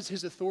 So that was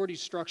his authority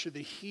structure that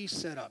he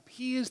set up.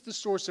 He is the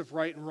source of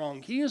right and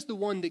wrong. He is the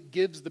one that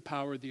gives the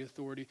power, the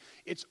authority.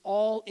 It's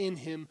all in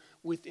him,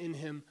 within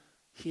him.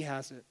 He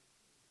has it.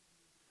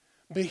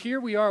 But here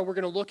we are, we're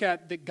going to look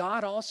at that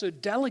God also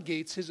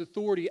delegates his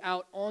authority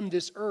out on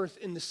this earth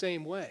in the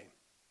same way.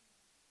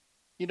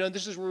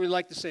 This is where we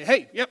like to say,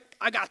 hey, yep,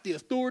 I got the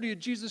authority of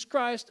Jesus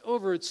Christ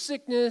over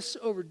sickness,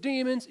 over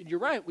demons. And you're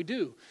right, we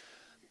do.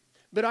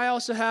 but I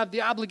also have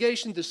the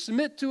obligation to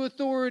submit to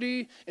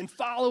authority and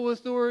follow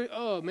authority.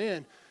 Oh,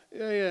 man.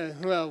 Yeah.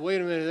 Well,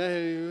 wait a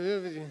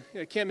minute.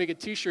 I can't make a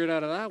t-shirt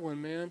out of that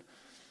one, man.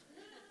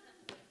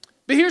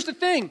 But here's the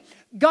thing.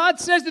 God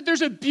says that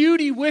there's a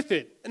beauty with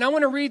it. And I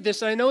want to read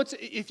this. I know it's,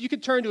 if you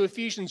could turn to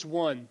Ephesians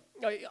 1.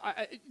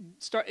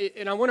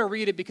 I want to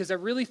read it because I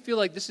really feel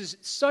like this is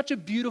such a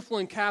beautiful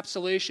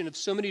encapsulation of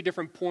so many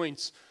different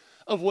points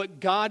of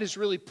what God is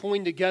really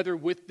pulling together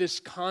with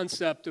this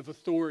concept of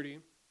authority.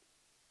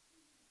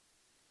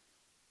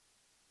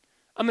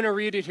 I'm going to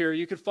read it here.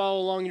 You could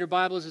follow along in your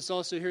Bibles. It's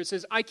also here. It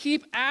says, I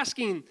keep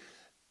asking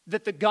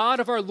that the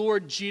God of our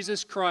Lord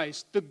Jesus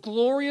Christ, the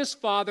glorious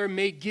Father,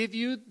 may give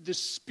you the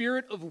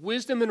spirit of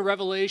wisdom and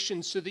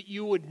revelation so that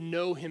you would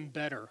know him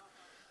better.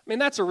 I mean,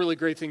 that's a really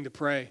great thing to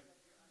pray.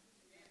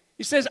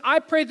 He says, I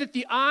pray that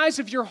the eyes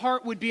of your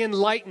heart would be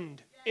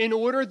enlightened in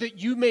order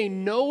that you may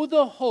know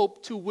the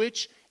hope to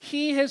which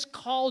he has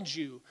called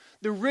you,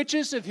 the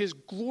riches of his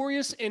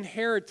glorious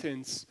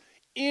inheritance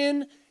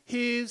in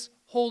his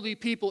holy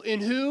people.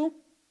 In who?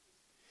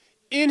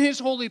 In his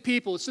holy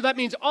people. So that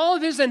means all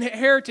of his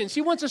inheritance,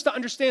 he wants us to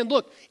understand,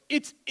 look,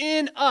 it's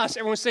in us.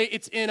 Everyone say,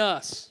 it's in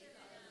us.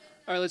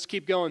 All right, let's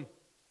keep going.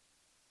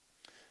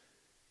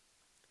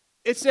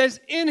 It says,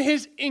 in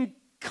his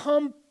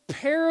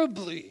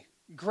incomparably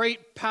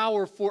great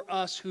power for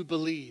us who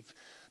believe.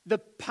 The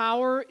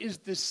power is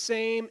the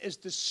same as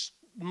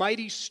the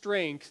mighty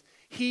strength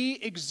he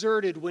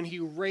exerted when he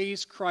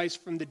raised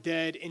Christ from the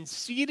dead and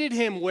seated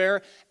him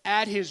where?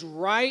 At his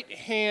right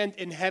hand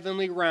in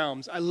heavenly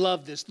realms. I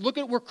love this. Look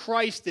at where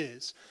Christ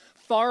is.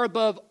 Far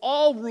above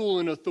all rule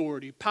and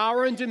authority,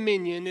 power and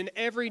dominion, and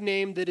every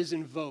name that is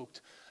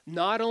invoked.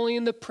 Not only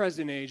in the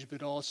present age,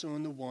 but also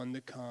in the one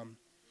to come.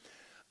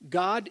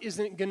 God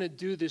isn't going to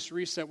do this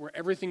reset where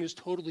everything is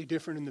totally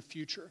different in the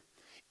future.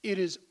 It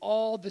is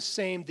all the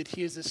same that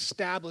he has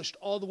established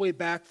all the way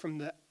back from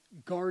the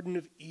Garden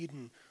of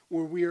Eden,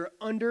 where we are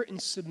under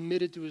and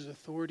submitted to his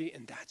authority,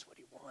 and that's what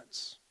he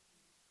wants.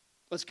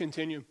 Let's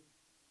continue.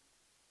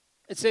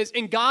 It says,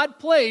 and God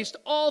placed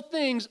all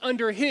things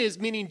under his,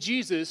 meaning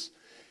Jesus,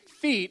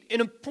 feet,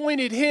 and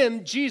appointed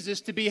him,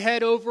 Jesus, to be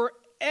head over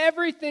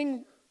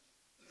everything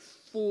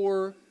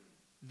for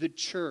the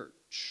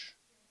church,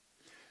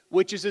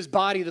 which is his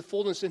body, the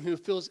fullness in whom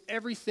fills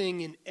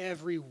everything in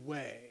every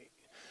way.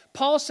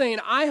 Paul's saying,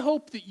 I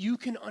hope that you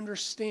can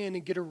understand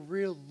and get a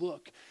real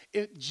look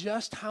at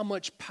just how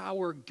much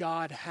power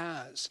God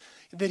has,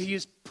 that he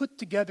has put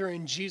together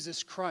in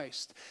Jesus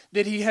Christ,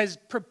 that he has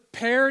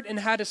prepared and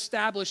had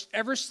established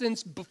ever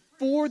since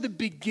before the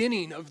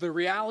beginning of the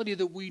reality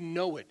that we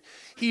know it.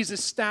 He's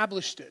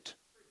established it.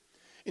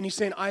 And he's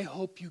saying, I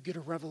hope you get a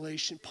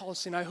revelation. Paul's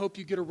saying, I hope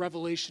you get a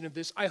revelation of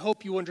this. I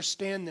hope you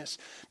understand this.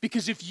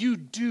 Because if you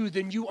do,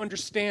 then you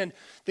understand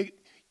that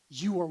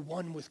you are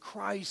one with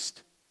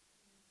Christ.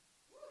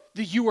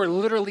 That you are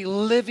literally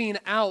living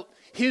out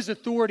his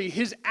authority,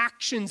 his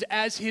actions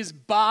as his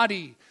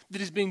body that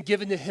has been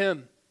given to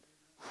him.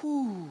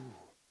 Whew.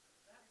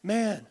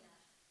 Man.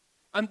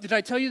 Did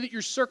I tell you that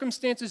your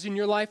circumstances in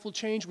your life will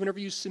change whenever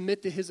you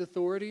submit to his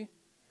authority?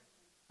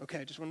 Okay,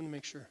 I just wanted to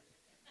make sure.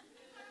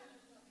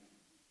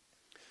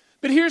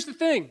 But here's the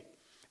thing.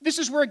 This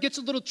is where it gets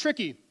a little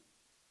tricky.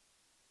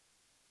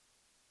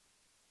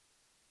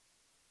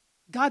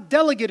 God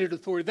delegated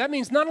authority. That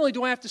means not only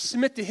do I have to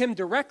submit to him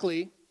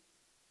directly,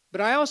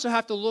 but I also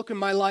have to look in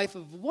my life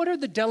of what are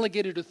the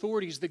delegated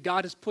authorities that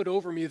God has put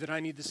over me that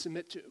I need to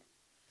submit to.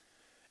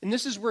 And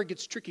this is where it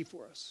gets tricky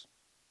for us.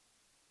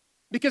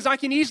 Because I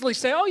can easily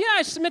say, oh yeah,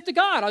 I submit to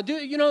God. I'll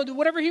do,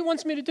 whatever he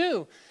wants me to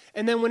do.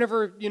 And then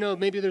whenever,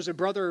 maybe there's a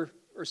brother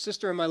or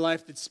sister in my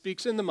life that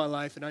speaks into my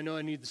life and I know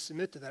I need to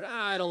submit to that.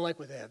 I don't like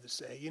what they have to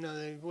say.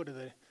 What are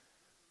they?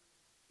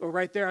 Or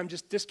right there, I'm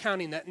just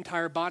discounting that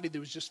entire body that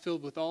was just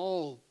filled with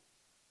all,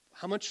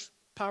 how much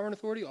power and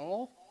authority?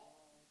 All?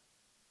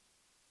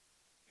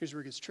 Here's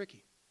where it gets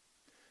tricky.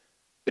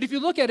 But if you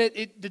look at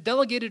it, the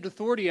delegated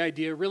authority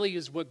idea really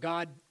is what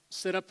God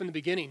set up in the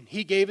beginning.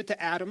 He gave it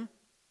to Adam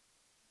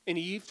and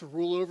Eve to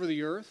rule over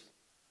the earth.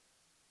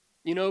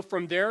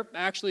 From there,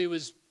 actually it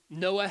was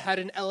Noah had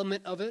an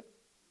element of it.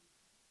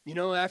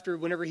 After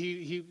whenever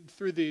he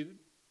through the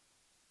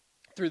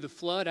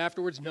flood,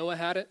 afterwards Noah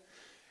had it.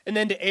 And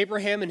then to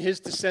Abraham and his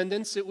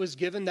descendants, it was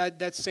given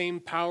that same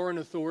power and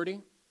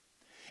authority.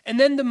 And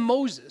then to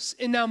Moses.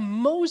 And now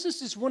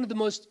Moses is one of the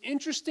most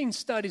interesting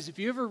studies. If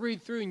you ever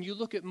read through and you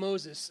look at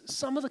Moses,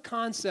 some of the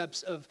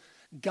concepts of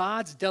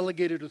God's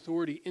delegated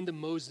authority into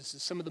Moses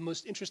is some of the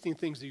most interesting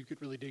things that you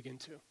could really dig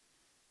into.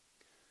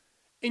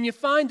 And you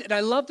find, and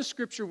I love the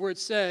scripture where it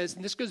says,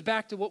 and this goes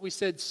back to what we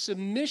said,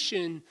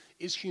 submission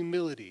is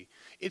humility.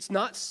 It's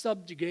not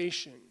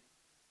subjugation.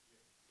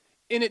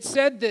 And it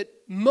said that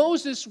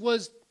Moses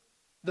was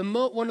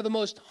one of the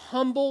most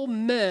humble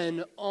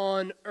men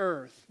on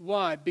earth.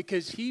 Why?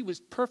 Because he was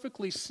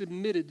perfectly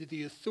submitted to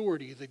the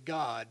authority that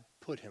God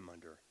put him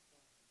under.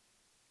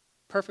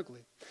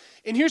 Perfectly.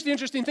 And here's the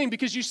interesting thing,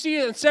 because you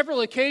see on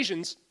several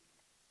occasions,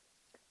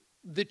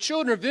 the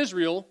children of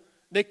Israel,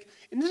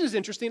 And this is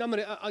interesting.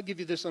 I'll give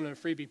you this on a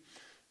freebie.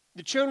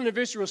 The children of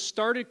Israel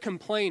started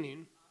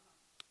complaining,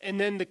 and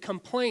then the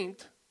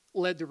complaint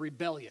led to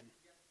rebellion.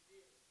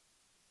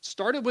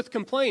 Started with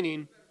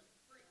complaining,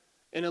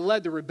 and it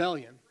led to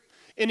rebellion.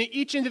 And at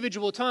each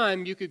individual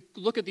time, you could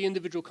look at the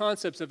individual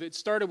concepts of it. It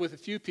started with a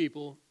few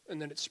people,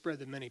 and then it spread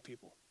to many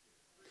people.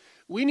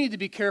 We need to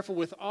be careful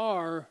with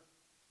our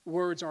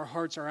words, our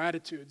hearts, our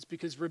attitudes,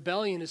 because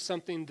rebellion is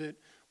something that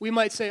we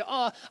might say,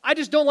 I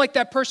just don't like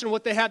that person,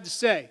 what they have to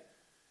say.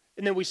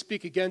 And then we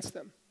speak against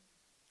them.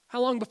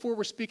 How long before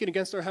we're speaking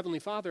against our Heavenly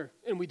Father,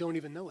 and we don't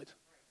even know it?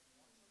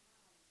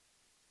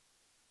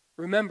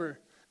 Remember,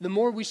 the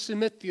more we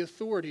submit the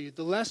authority,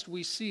 the less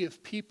we see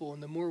of people,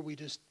 and the more we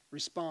just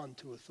respond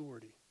to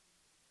authority.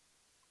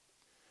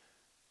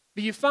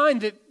 But you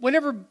find that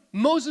whenever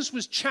Moses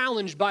was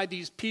challenged by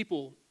these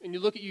people, and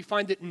you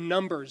find it in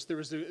Numbers, there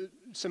was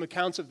some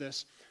accounts of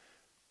this,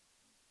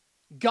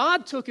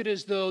 God took it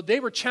as though they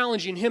were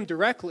challenging him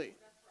directly.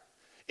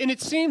 And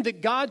it seemed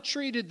that God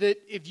treated that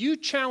if you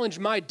challenge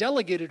my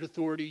delegated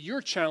authority,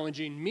 you're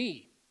challenging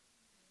me.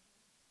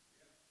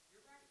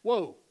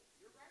 Whoa.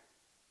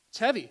 It's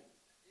heavy.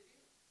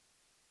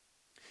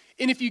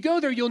 And if you go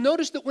there, you'll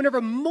notice that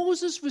whenever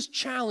Moses was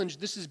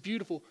challenged, this is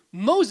beautiful,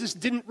 Moses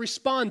didn't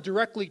respond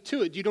directly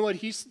to it. Do you know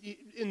what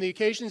in the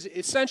occasions?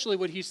 Essentially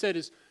what he said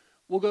is,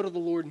 we'll go to the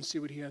Lord and see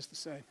what he has to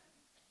say.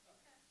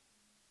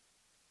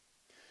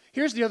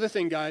 Here's the other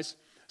thing, guys.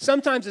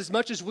 Sometimes as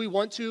much as we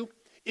want to,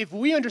 if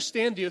we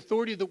understand the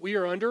authority that we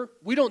are under,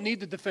 we don't need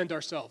to defend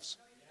ourselves.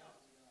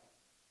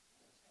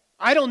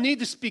 I don't need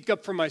to speak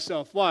up for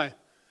myself. Why?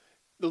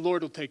 The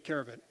Lord will take care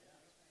of it.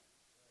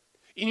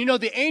 And you know,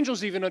 the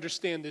angels even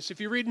understand this.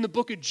 If you read in the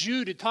book of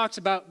Jude, it talks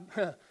about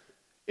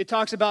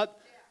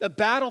a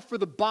battle for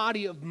the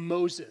body of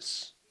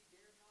Moses.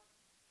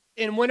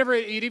 And whenever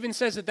it even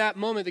says at that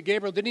moment that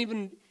Gabriel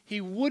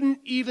wouldn't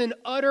even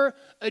utter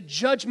a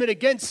judgment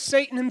against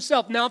Satan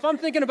himself. Now, if I'm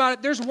thinking about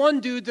it, there's one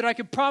dude that I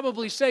could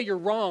probably say, you're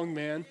wrong,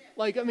 man.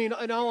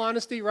 In all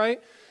honesty, right?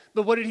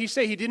 But what did he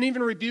say? He didn't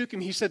even rebuke him.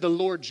 He said, the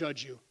Lord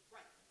judge you.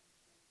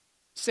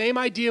 Same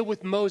idea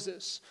with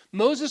Moses.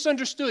 Moses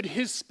understood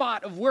his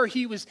spot of where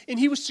he was, and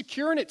he was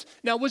secure in it.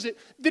 Now, did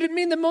it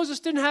mean that Moses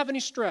didn't have any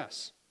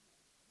stress?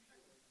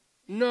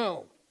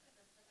 No.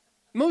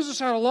 Moses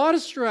had a lot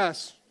of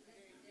stress.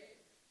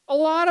 A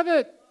lot of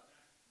it.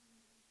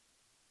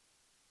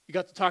 He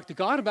got to talk to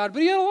God about it,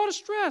 but he had a lot of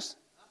stress.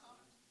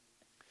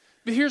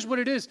 But here's what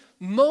it is.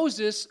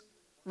 Moses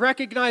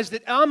recognized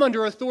that I'm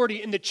under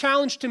authority, and the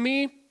challenge to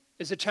me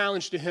is a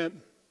challenge to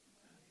him.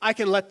 I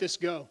can let this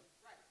go.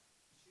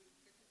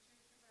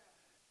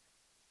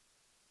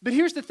 But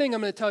here's the thing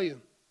I'm going to tell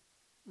you.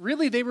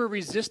 Really, they were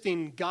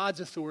resisting God's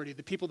authority,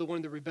 the people that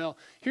wanted to rebel.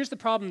 Here's the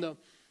problem, though.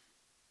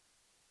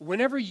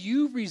 Whenever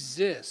you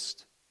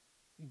resist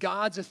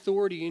God's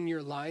authority in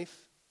your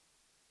life,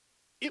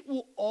 it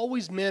will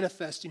always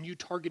manifest in you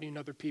targeting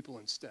other people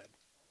instead.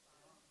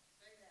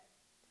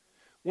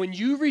 When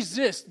you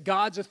resist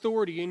God's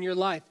authority in your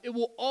life, it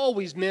will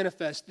always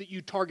manifest that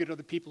you target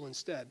other people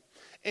instead.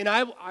 And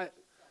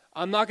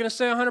I'm not going to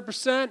say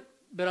 100%,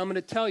 but I'm going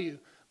to tell you,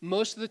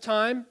 most of the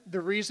time,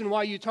 the reason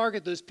why you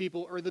target those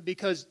people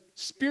because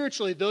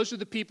spiritually, those are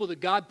the people that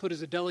God put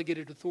as a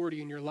delegated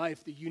authority in your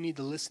life that you need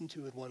to listen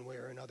to in one way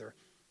or another.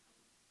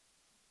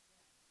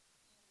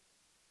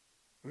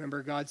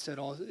 Remember, God said,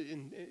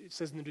 it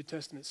says in the New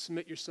Testament,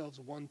 submit yourselves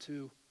one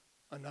to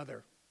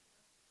another.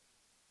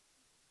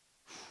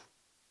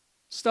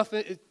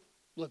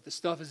 Look, the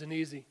stuff isn't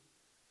easy.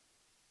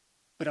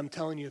 But I'm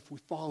telling you, if we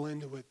fall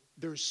into it,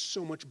 there's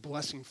so much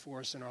blessing for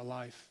us in our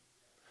life.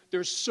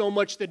 There's so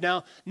much that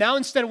now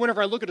instead of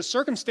whenever I look at a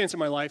circumstance in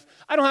my life,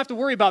 I don't have to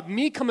worry about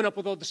me coming up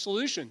with all the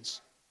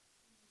solutions.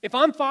 If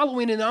I'm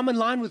following and I'm in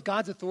line with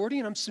God's authority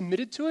and I'm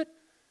submitted to it,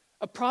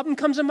 a problem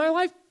comes in my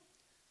life,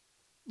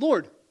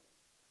 Lord,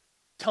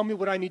 tell me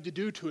what I need to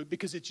do to it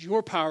because it's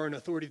your power and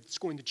authority that's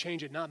going to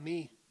change it, not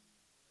me.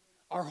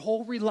 Our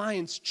whole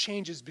reliance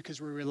changes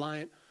because we're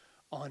reliant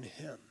on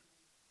Him.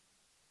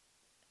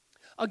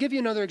 I'll give you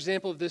another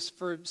example of this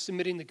for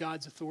submitting to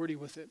God's authority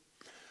with it.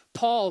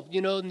 Paul,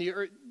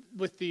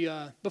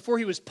 before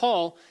he was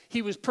Paul,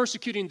 he was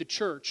persecuting the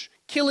church,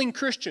 killing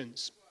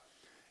Christians.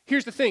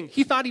 Here's the thing,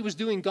 he thought he was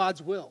doing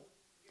God's will.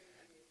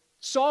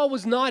 Saul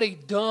was not a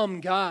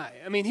dumb guy.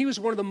 I mean, he was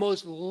one of the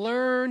most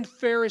learned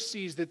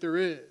Pharisees that there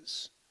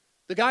is.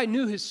 The guy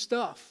knew his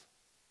stuff.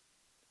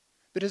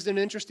 But isn't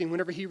it interesting,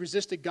 whenever he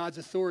resisted God's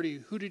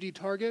authority, who did he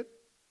target?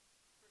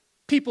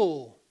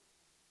 People.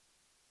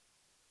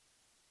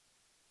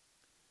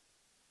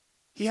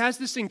 He has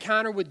this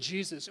encounter with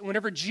Jesus. And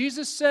whenever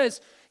Jesus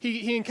says,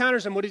 he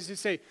encounters him, what does he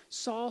say?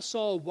 Saul,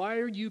 Saul, why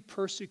are you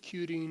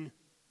persecuting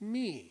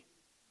me?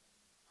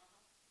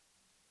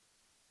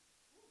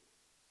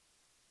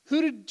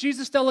 Who did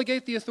Jesus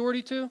delegate the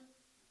authority to?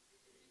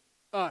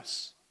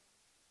 Us.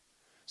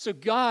 So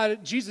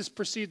Jesus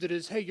perceived it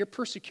as, hey, you're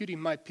persecuting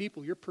my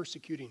people. You're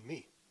persecuting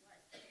me.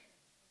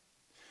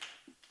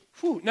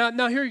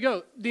 Now here you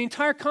go. The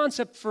entire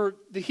concept for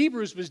the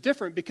Hebrews was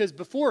different because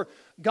before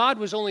God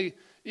was only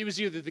it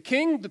was either the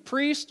king, the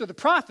priest, or the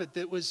prophet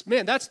that was,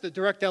 man, that's the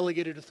direct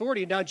delegated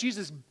authority. And now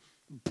Jesus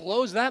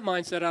blows that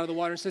mindset out of the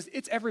water and says,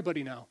 it's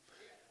everybody now.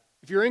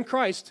 If you're in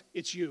Christ,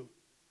 it's you.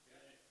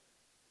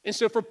 And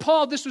so for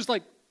Paul, this was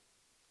like,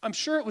 I'm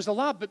sure it was a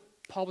lot, but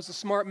Paul was a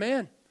smart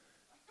man.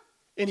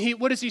 And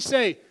what does he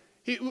say?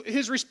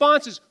 His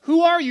response is,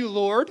 who are you,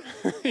 Lord?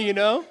 You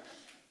know?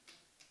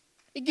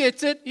 He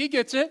gets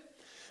it.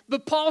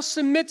 But Paul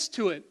submits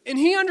to it. And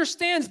he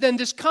understands then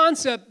this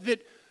concept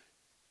that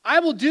I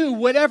will do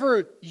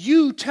whatever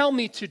you tell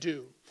me to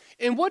do.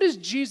 And what does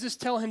Jesus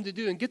tell him to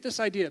do? And get this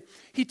idea.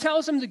 He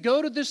tells him to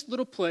go to this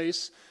little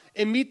place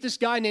and meet this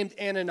guy named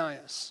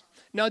Ananias.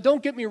 Now,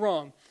 don't get me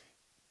wrong.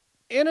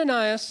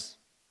 Ananias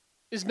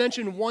is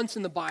mentioned once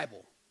in the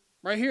Bible.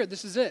 Right here,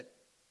 this is it.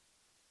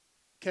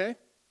 Okay?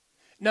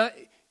 Now,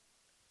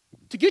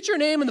 to get your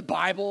name in the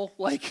Bible,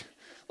 like,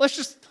 let's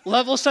just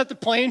level set the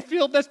playing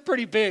field. That's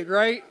pretty big,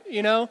 right?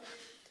 You know?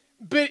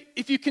 But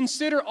if you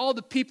consider all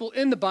the people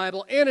in the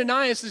Bible,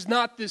 Ananias is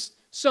not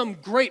some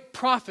great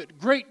prophet,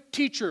 great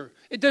teacher.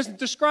 It doesn't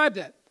describe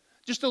that.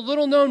 Just a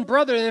little known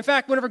brother. And in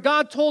fact, whenever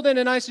God told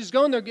Ananias he's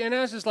going there,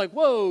 Ananias is like,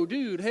 whoa,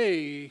 dude,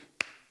 hey,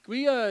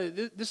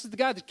 this is the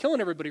guy that's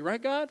killing everybody,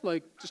 right, God?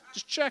 Like,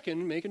 just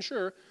checking, making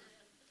sure.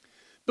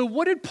 But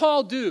what did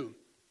Paul do?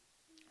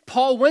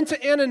 Paul went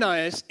to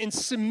Ananias and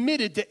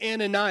submitted to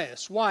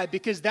Ananias. Why?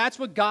 Because that's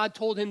what God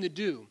told him to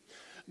do.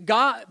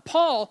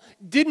 Paul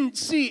didn't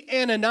see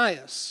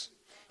Ananias.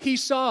 He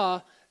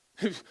saw,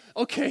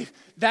 okay,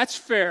 that's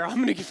fair. I'm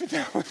going to give it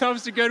that one. That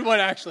was a good one,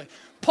 actually.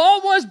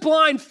 Paul was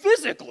blind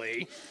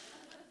physically.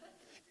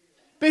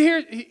 But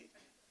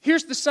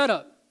here's the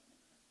setup.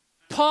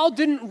 Paul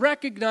didn't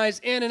recognize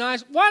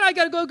Ananias. Why do I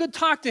got to go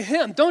talk to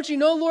him? Don't you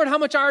know, Lord, how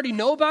much I already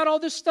know about all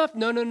this stuff?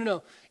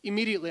 No.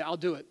 Immediately, I'll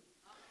do it.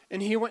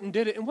 And he went and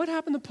did it. And what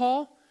happened to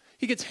Paul?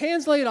 He gets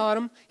hands laid on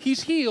him.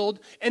 He's healed.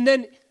 And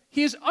then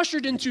he is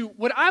ushered into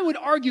what I would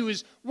argue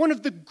is one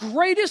of the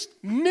greatest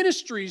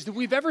ministries that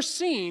we've ever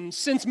seen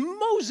since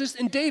Moses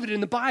and David in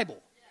the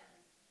Bible.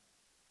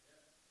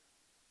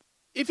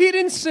 If he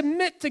didn't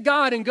submit to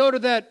God and go to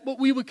that, what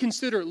we would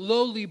consider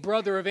lowly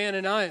brother of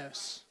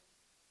Ananias,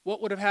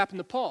 what would have happened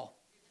to Paul?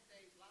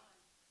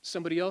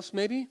 Somebody else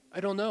maybe?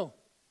 I don't know.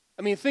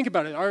 I mean, think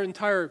about it. Our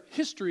entire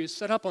history is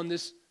set up on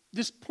this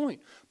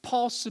point.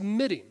 Paul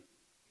submitting.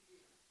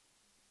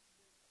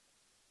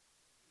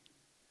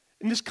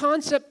 And this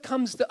concept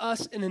comes to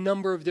us in a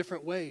number of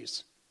different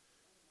ways.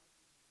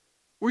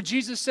 Where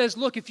Jesus says,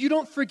 look, if you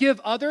don't forgive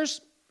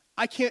others,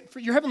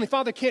 your Heavenly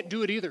Father can't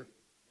do it either.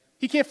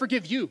 He can't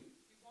forgive you.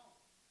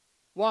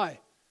 Why?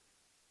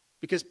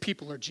 Because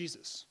people are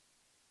Jesus.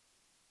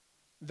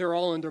 They're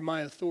all under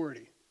my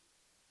authority.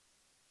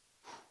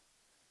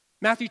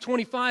 Matthew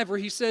 25, where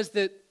he says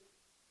that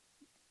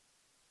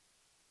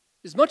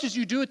as much as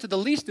you do it to the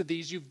least of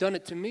these, you've done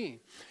it to me.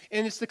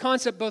 And it's the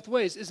concept both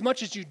ways. As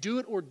much as you do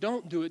it or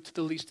don't do it to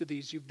the least of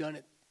these, you've done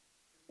it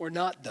or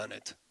not done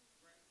it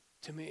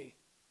to me.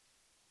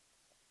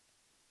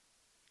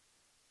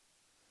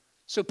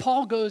 So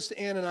Paul goes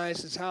to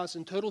Ananias' house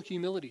in total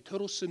humility,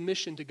 total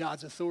submission to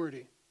God's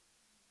authority.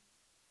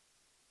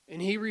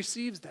 And he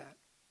receives that.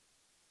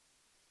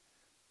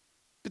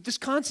 But this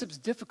concept is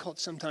difficult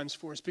sometimes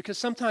for us because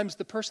sometimes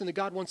the person that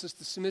God wants us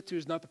to submit to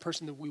is not the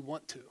person that we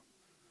want to.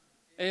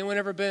 Anyone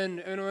ever been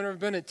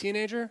a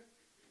teenager?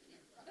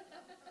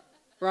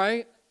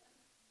 Right?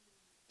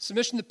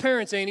 Submission to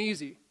parents ain't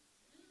easy.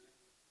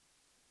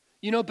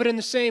 You know, but in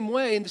the same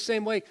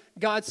way,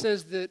 God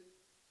says that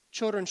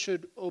children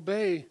should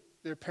obey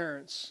their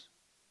parents.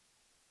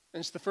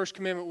 And it's the first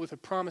commandment with a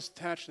promise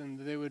attached to them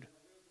that they would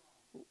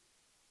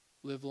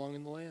live long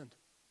in the land.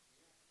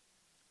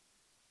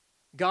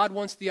 God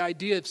wants the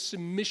idea of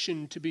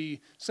submission to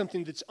be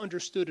something that's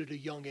understood at a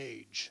young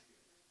age.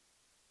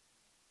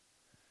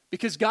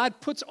 Because God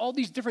puts all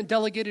these different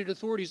delegated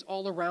authorities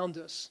all around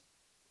us.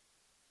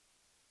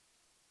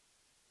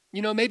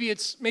 You know, maybe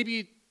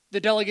the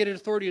delegated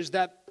authority is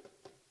that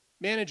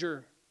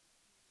manager,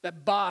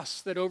 that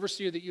boss, that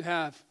overseer that you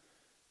have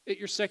at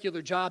your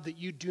secular job that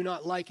you do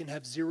not like and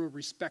have zero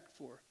respect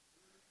for.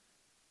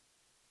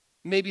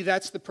 Maybe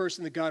that's the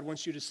person that God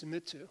wants you to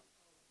submit to.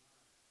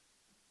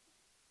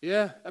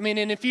 Yeah, I mean,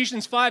 in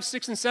Ephesians 5,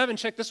 6, and 7,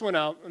 check this one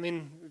out. I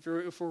mean,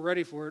 if we're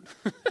ready for it.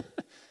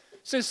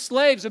 It says,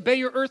 slaves, obey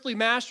your earthly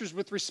masters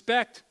with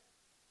respect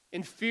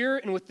and fear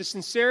and with the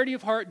sincerity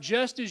of heart,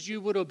 just as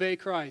you would obey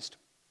Christ.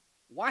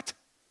 What?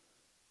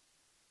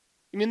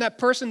 You mean that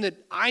person that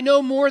I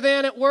know more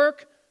than at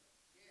work?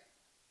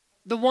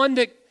 The one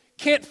that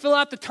can't fill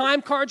out the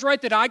time cards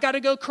right that I got to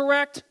go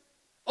correct?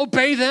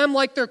 Obey them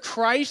like they're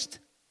Christ?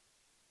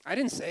 I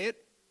didn't say it.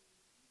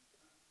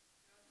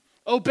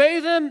 Obey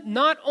them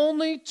not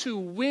only to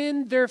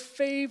win their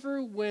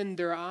favor when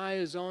their eye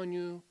is on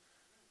you,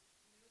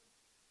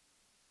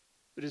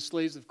 but as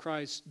slaves of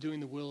Christ, doing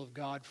the will of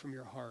God from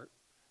your heart.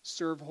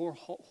 Serve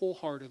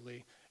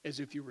wholeheartedly as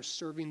if you were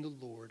serving the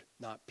Lord,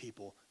 not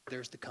people.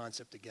 There's the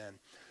concept again.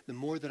 The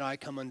more that I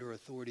come under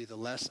authority, the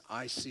less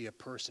I see a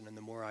person and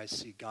the more I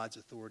see God's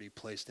authority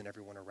placed in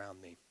everyone around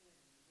me.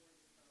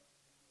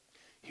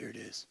 Here it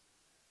is.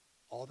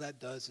 All that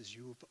does is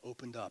you've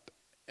opened up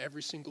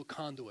every single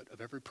conduit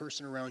of every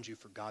person around you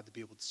for God to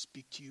be able to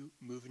speak to you,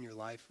 move in your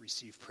life,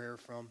 receive prayer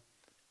from,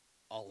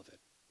 all of it.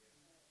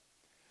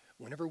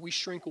 Whenever we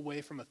shrink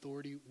away from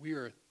authority, we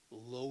are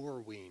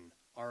lowering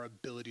our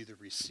ability to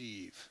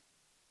receive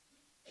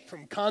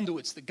from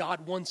conduits that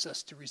God wants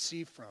us to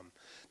receive from.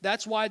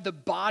 That's why the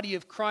body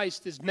of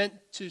Christ is meant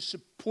to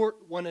support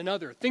one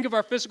another. Think of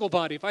our physical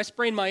body. If I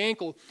sprain my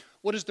ankle,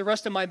 what does the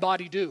rest of my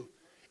body do?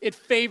 It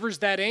favors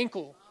that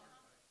ankle.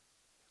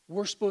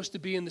 We're supposed to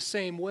be in the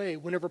same way.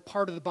 Whenever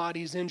part of the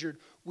body is injured,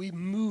 we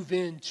move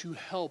in to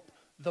help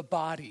the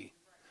body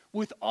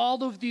with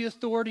all of the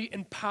authority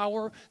and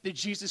power that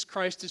Jesus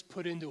Christ has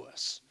put into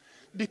us.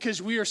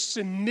 Because we are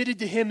submitted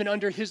to him and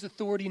under his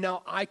authority,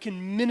 now I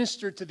can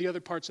minister to the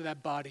other parts of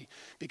that body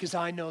because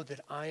I know that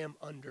I am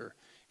under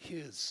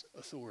his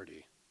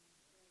authority.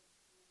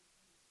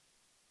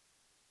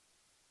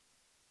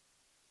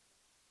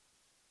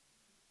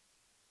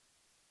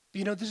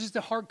 You know, this is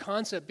the hard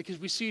concept because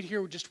we see it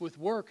here just with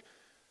work,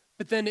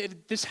 but then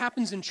this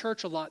happens in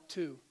church a lot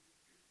too.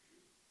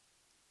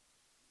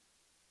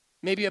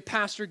 Maybe a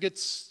pastor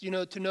gets,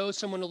 to know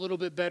someone a little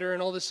bit better,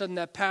 and all of a sudden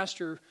that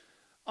pastor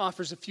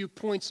offers a few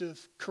points of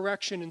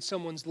correction in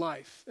someone's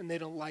life, and they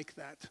don't like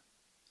that.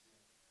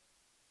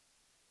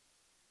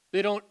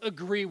 They don't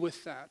agree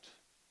with that.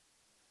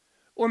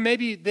 Or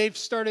maybe they've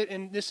started,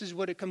 and this is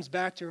what it comes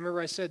back to.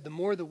 Remember I said, the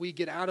more that we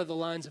get out of the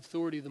lines of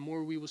authority, the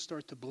more we will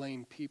start to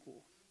blame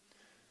people.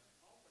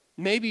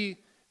 Maybe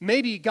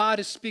God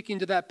is speaking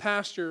to that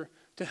pastor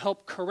to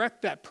help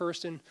correct that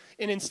person,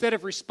 and instead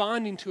of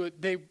responding to it,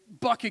 they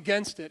buck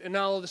against it, and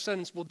now all of a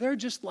sudden it's, well, they're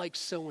just like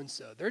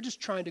so-and-so. They're just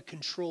trying to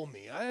control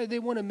me. They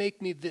want to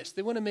make me this.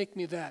 They want to make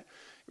me that.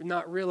 We're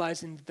not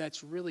realizing that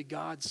that's really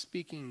God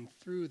speaking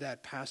through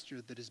that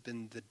pastor that has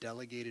been the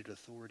delegated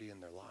authority in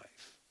their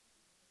life.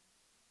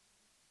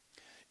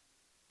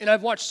 And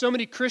I've watched so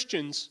many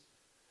Christians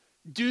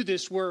do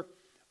this where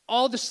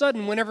all of a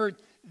sudden whenever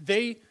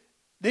they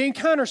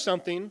encounter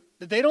something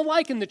that they don't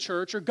like in the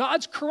church, or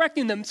God's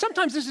correcting them.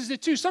 Sometimes this is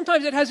it too.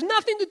 Sometimes it has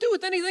nothing to do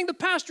with anything the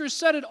pastor has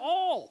said at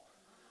all.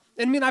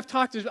 And I mean,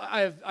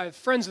 I have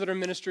friends that are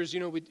ministers,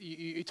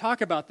 you talk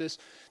about this,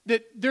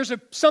 that there's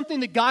something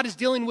that God is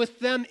dealing with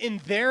them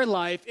in their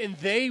life, and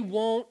they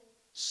won't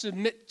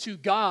submit to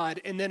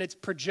God, and then it's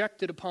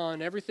projected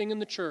upon everything in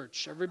the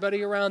church,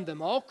 everybody around them,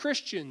 all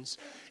Christians,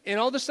 and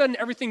all of a sudden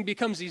everything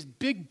becomes these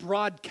big,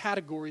 broad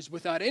categories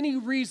without any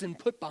reason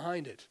put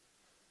behind it.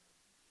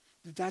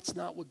 That's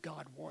not what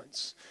God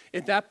wants.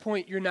 At that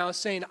point, you're now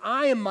saying,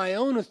 I am my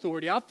own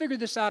authority. I'll figure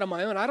this out on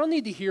my own. I don't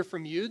need to hear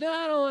from you.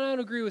 I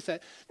don't agree with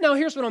that. Now,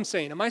 here's what I'm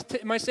saying. Am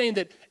I saying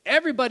that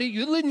everybody,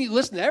 you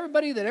listen to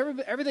everybody, that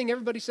everything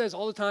everybody says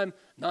all the time,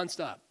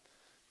 nonstop?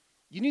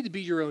 You need to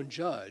be your own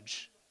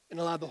judge and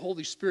allow the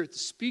Holy Spirit to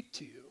speak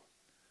to you.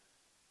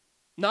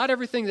 Not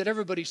everything that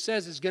everybody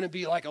says is going to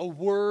be like a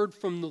word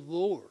from the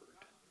Lord.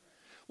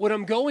 What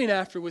I'm going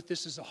after with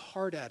this is a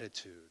heart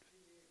attitude.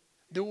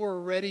 That we're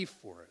ready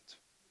for it.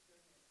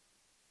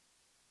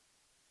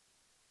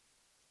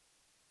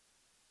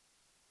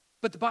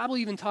 But the Bible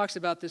even talks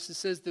about this. It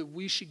says that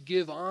we should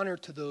give honor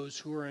to those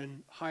who are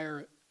in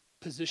higher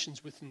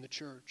positions within the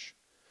church.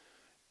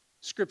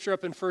 Scripture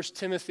up in 1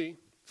 Timothy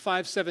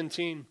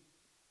 5:17.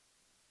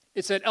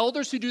 It said,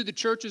 elders who do the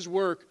church's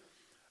work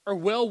are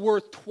well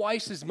worth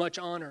twice as much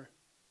honor.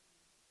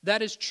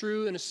 That is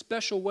true in a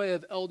special way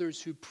of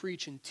elders who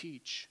preach and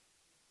teach.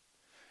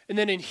 And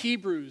then in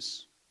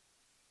Hebrews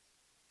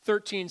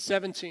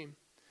 13:17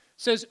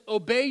 says,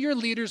 obey your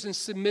leaders and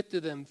submit to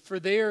them, for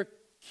they are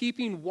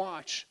keeping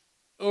watch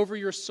over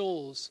your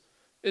souls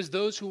as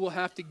those who will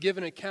have to give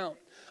an account.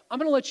 I'm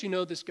going to let you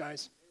know this,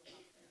 guys.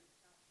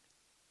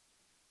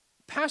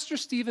 Pastor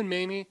Steve and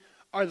Mamie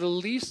are the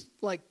least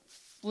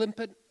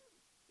flippant,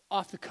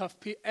 off the cuff.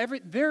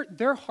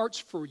 Their hearts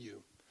for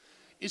you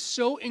is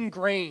so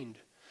ingrained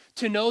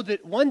to know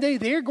that one day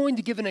they are going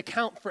to give an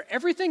account for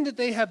everything that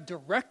they have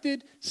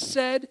directed,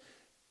 said,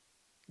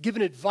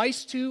 given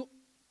advice to,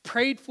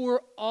 prayed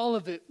for, all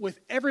of it, with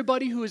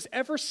everybody who has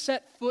ever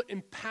set foot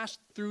and passed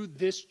through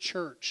this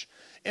church.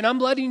 And I'm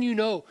letting you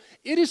know,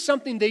 it is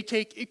something they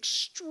take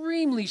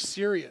extremely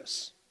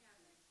serious.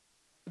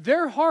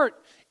 Their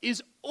heart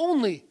is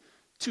only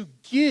to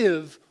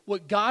give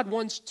what God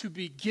wants to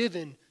be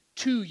given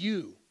to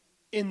you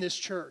in this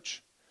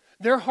church.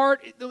 Their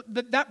heart,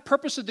 that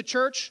purpose of the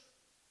church,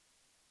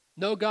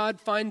 know God,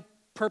 find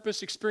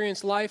purpose,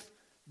 experience life,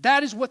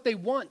 that is what they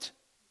want.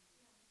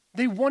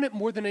 They want it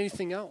more than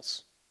anything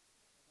else.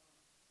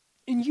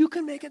 And you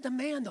can make a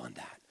demand on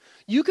that.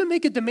 You can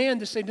make a demand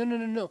to say,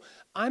 no.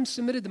 I'm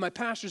submitted to my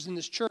pastors in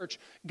this church.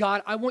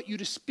 God, I want you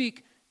to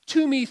speak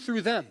to me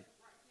through them.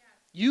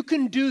 You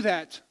can do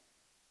that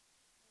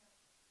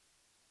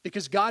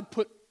because God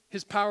put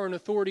his power and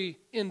authority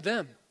in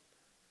them.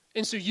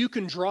 And so you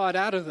can draw it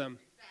out of them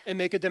and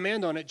make a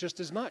demand on it just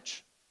as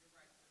much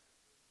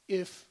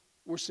if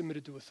we're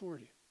submitted to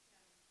authority,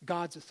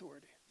 God's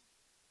authority.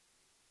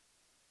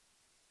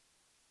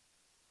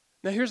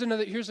 Now here's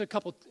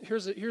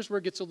where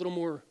it gets a little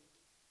more,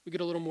 this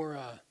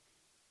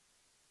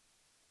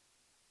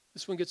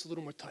one gets a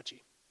little more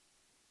touchy.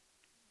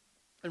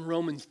 In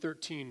Romans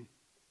 13,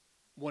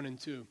 1 and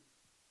 2.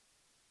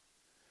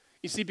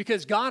 You see,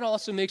 because God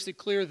also makes it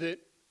clear that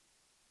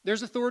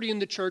there's authority in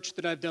the church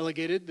that I've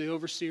delegated, the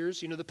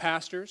overseers, the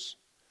pastors.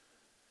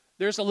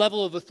 There's a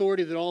level of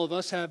authority that all of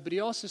us have, but he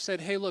also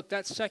said, hey, look,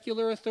 that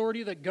secular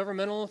authority, that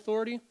governmental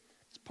authority,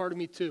 it's part of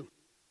me too.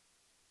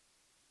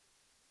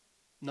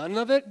 None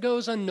of it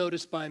goes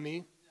unnoticed by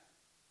me.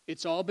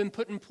 It's all been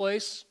put in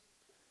place.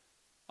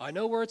 I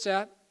know where it's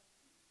at.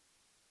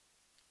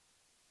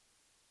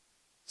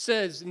 It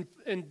says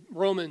in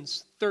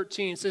Romans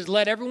 13, it says,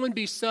 let everyone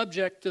be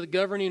subject to the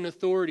governing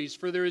authorities,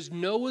 for there is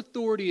no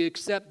authority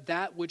except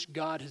that which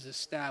God has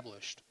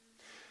established.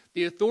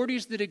 The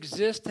authorities that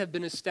exist have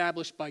been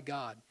established by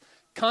God.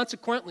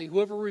 Consequently,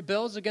 whoever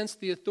rebels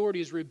against the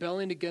authority is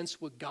rebelling against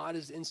what God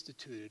has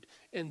instituted,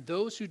 and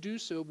those who do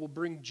so will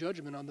bring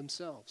judgment on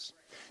themselves.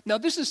 Now,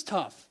 this is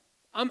tough.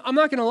 I'm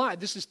not going to lie,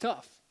 this is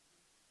tough.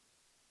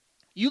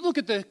 You look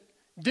at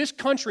this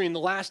country in the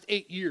last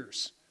 8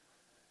 years,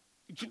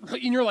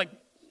 and you're like,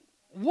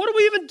 what do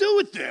we even do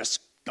with this,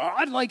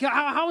 God? Like,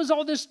 how is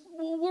all this,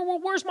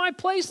 where's my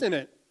place in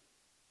it?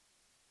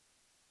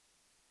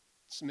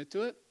 Submit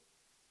to it.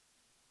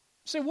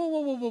 Say,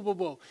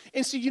 whoa.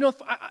 And so,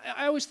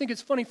 I always think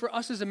it's funny for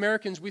us as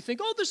Americans, we think,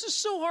 oh, this is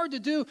so hard to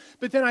do.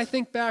 But then I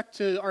think back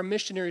to our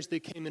missionaries that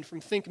came in from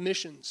Think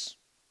Missions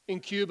in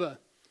Cuba,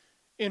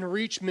 in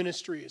Reach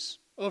Ministries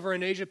over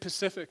in Asia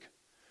Pacific.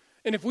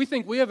 And if we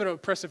think we have an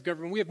oppressive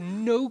government, we have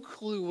no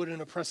clue what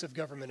an oppressive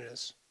government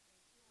is.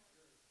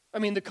 I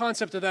mean, the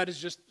concept of that is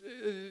just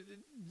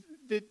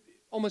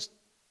almost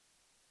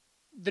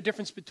the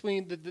difference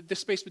between the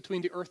space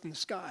between the earth and the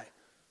sky.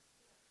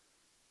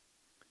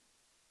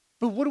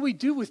 But what do we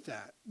do with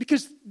that?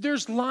 Because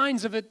there's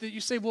lines of it that you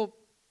say, well,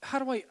 how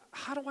do I,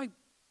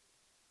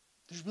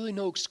 there's really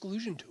no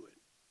exclusion to it.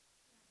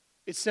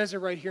 It says it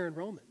right here in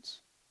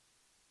Romans.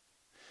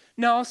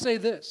 Now, I'll say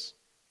this.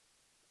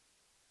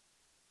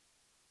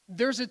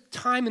 There's a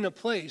time and a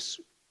place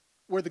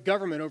where the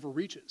government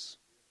overreaches.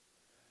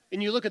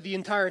 And you look at the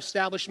entire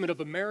establishment of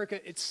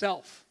America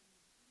itself.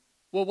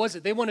 What was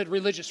it? They wanted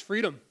religious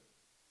freedom.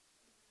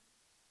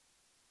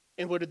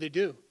 And what did they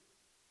do?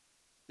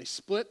 They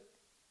split.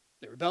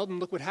 They rebelled, and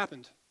look what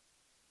happened.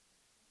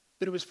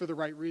 But it was for the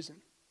right reason.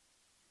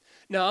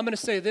 Now, I'm going to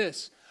say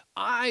this.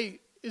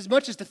 As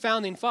much as the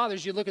founding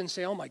fathers, you look and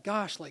say, oh my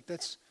gosh, like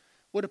that's,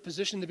 what a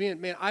position to be in.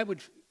 Man,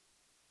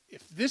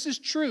 if this is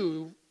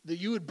true, that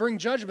you would bring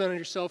judgment on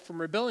yourself from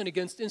rebelling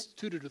against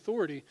instituted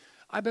authority,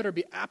 I better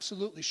be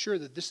absolutely sure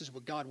that this is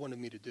what God wanted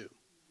me to do.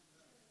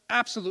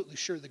 Absolutely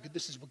sure that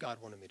this is what God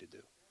wanted me to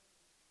do.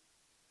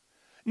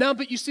 Now,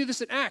 but you see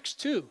this in Acts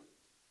too.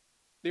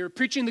 They were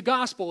preaching the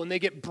gospel and they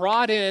get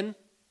brought in,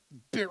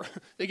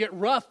 they get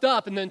roughed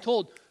up and then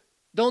told,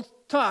 don't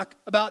talk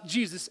about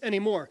Jesus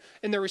anymore.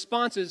 And their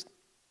response is,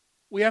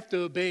 we have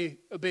to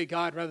obey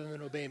God rather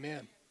than obey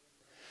man.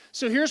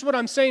 So here's what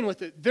I'm saying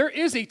with it. There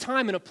is a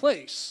time and a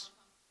place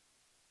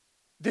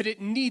that it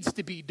needs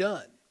to be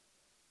done.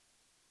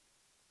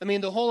 I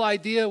mean, the whole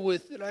idea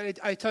with,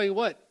 I tell you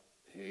what,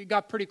 it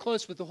got pretty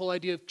close with the whole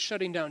idea of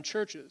shutting down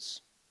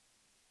churches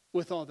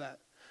with all that.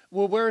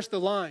 Well, where's the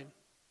line?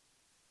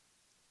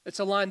 It's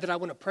a line that I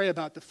want to pray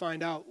about to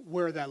find out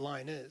where that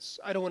line is.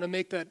 I don't want to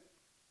make that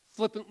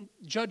flippant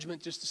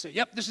judgment just to say,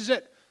 yep, this is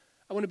it.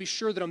 I want to be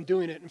sure that I'm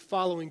doing it and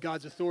following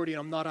God's authority and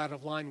I'm not out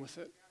of line with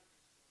it.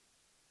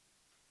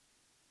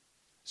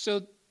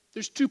 So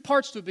there's two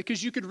parts to it,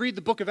 because you could read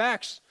the book of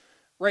Acts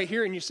right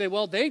here and you say,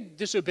 well, they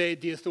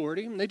disobeyed the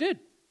authority, and they did,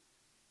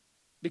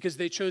 because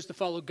they chose to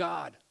follow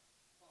God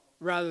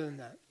rather than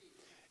that.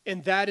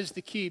 And that is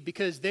the key,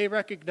 because they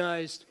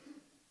recognized,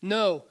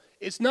 no,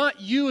 it's not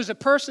you as a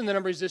person that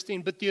I'm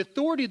resisting, but the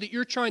authority that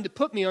you're trying to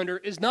put me under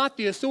is not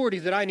the authority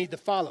that I need to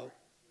follow.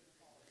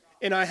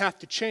 And I have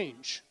to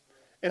change,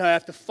 and I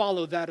have to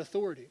follow that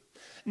authority.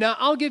 Now,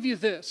 I'll give you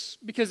this,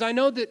 because I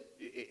know that,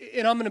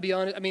 and I'm going to be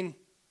honest, I mean,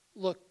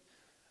 look,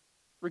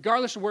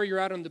 regardless of where you're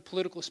at on the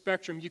political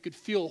spectrum, you could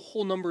feel a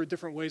whole number of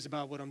different ways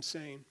about what I'm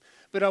saying.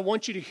 But I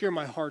want you to hear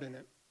my heart in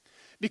it.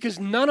 Because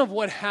none of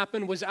what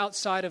happened was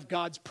outside of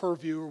God's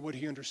purview or what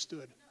he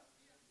understood.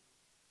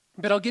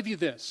 But I'll give you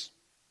this.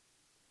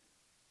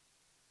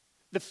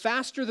 The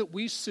faster that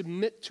we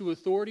submit to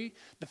authority,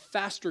 the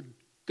faster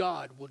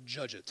God will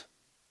judge it.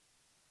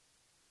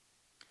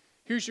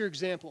 Here's your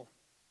example.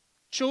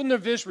 Children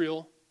of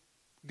Israel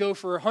go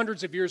for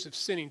hundreds of years of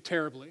sinning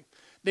terribly.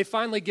 They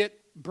finally get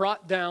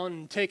brought down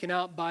and taken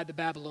out by the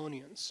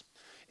Babylonians.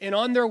 And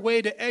on their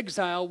way to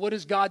exile, what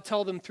does God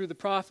tell them through the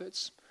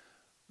prophets?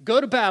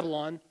 Go to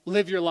Babylon,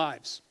 live your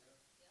lives.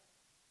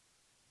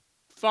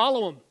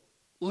 Follow them.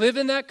 Live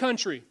in that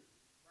country.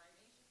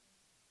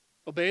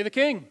 Obey the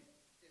king.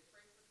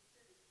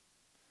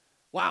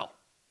 Wow,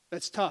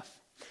 that's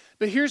tough.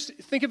 But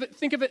think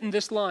of it in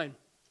this line.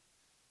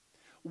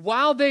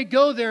 While they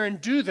go there and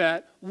do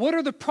that, what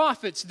are the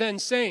prophets then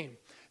saying?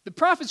 The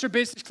prophets are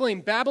basically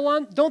saying,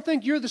 Babylon, don't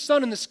think you're the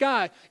sun in the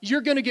sky.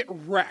 You're going to get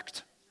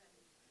wrecked.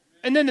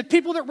 And then the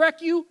people that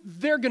wreck you,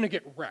 they're going to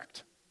get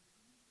wrecked.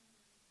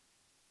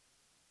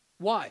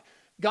 Why?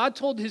 God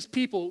told his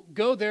people,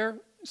 go there,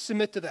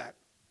 submit to that.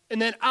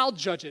 And then I'll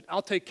judge it.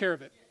 I'll take care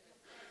of it.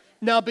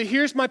 Now, but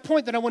here's my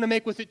point that I want to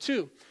make with it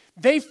too.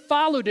 They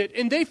followed it,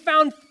 and they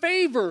found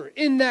favor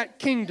in that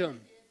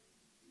kingdom.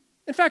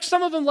 In fact,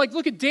 some of them, like,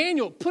 look at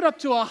Daniel, put up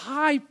to a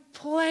high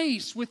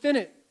place within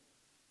it.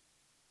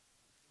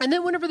 And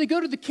then whenever they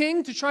go to the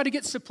king to try to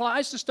get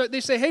supplies to start,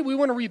 they say, hey, we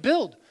want to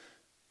rebuild.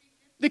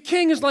 The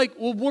king is like,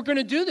 well, we're going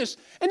to do this.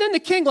 And then the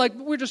king, like,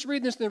 we're just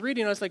reading this in the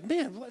reading, and I was like,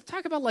 man,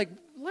 talk about, like,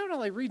 why am I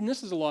like reading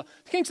this as a law?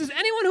 The king says,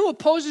 anyone who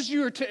opposes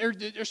you or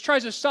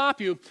tries to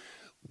stop you,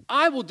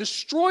 I will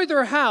destroy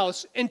their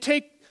house and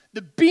take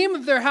the beam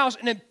of their house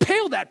and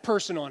impale that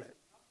person on it.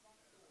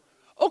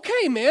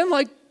 Okay, man,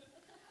 like,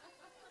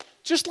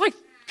 just like,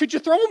 could you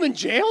throw them in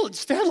jail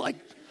instead? Like,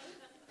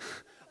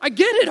 I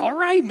get it, all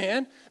right,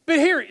 man. But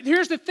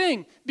here's the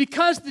thing.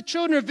 Because the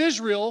children of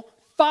Israel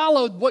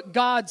followed what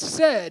God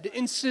said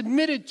and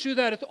submitted to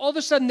that, all of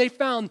a sudden they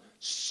found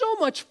so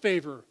much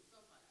favor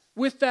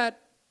with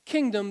that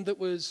kingdom that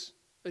was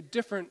a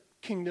different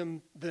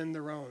kingdom than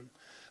their own.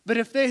 But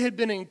if they had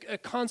been in a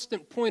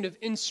constant point of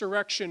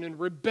insurrection and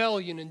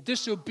rebellion and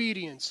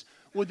disobedience,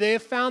 would they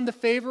have found the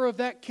favor of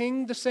that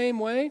king the same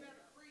way?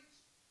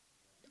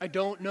 I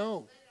don't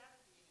know.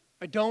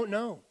 I don't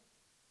know.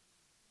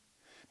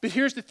 But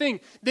here's the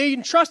thing. They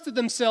entrusted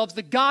themselves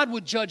that God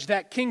would judge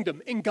that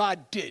kingdom, and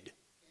God did.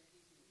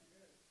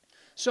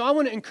 So I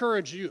want to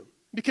encourage you,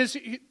 because,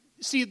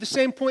 see, the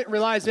same point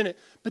relies in it,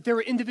 but there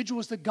were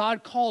individuals that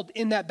God called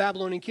in that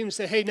Babylonian kingdom to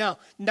say, hey,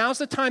 now's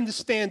the time to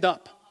stand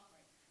up.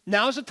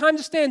 Now's the time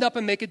to stand up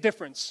and make a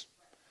difference.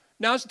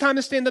 Now's the time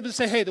to stand up and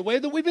say, hey, the way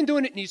that we've been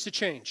doing it needs to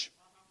change.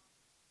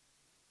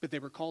 But they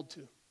were called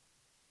to.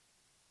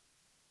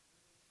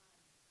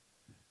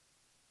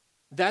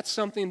 That's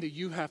something that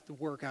you have to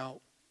work out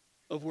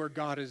of where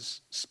God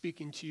is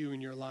speaking to you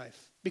in your life.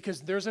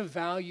 Because there's a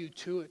value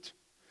to it.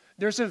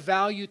 There's a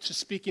value to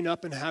speaking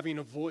up and having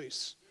a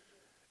voice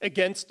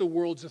against the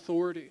world's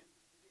authority.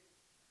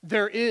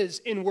 There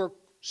is, and we're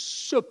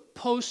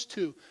supposed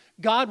to.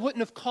 God wouldn't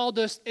have called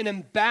us an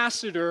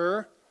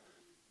ambassador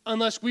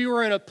unless we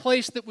were in a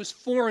place that was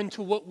foreign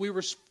to what we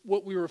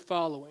were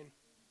following.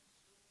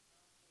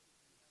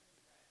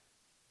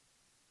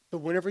 But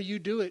whenever you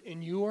do it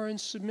and you are in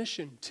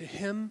submission to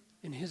Him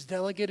and His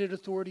delegated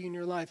authority in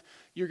your life,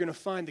 you're going to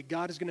find that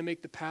God is going to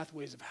make the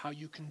pathways of how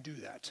you can do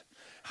that.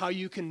 How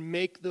you can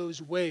make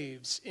those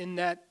waves in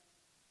that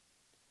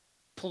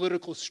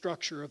political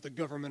structure of the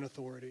government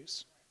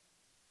authorities.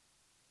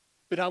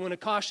 But I want to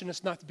caution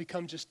us not to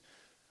become just,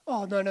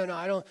 oh, no,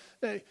 I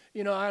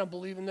don't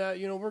believe in that.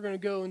 We're going to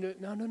go and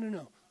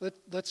no.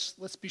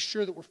 Let's be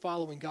sure that we're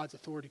following God's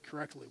authority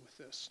correctly with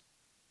this.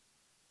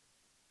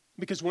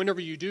 Because whenever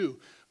you do,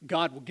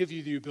 God will give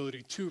you the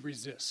ability to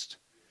resist.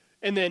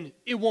 And then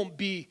it won't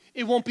be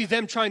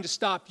them trying to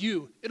stop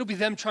you. It'll be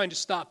them trying to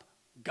stop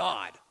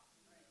God.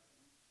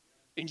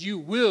 And you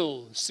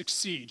will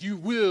succeed. You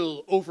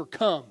will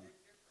overcome.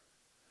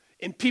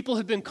 And people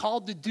have been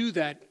called to do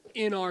that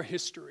in our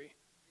history.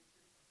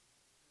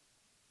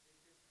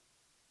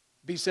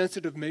 Be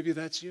sensitive, maybe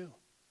that's you.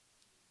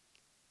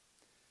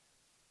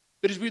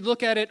 But as we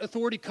look at it,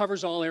 authority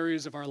covers all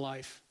areas of our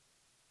life.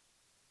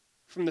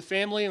 From the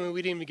family,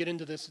 we didn't even get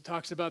into this, it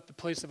talks about the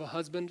place of a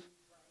husband,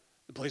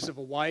 the place of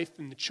a wife,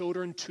 and the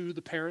children to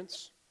the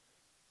parents.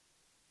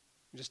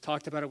 We just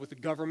talked about it with the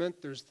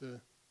government. There's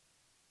the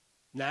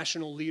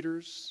national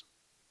leaders,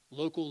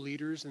 local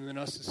leaders, and then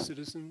us as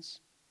citizens.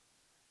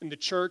 In the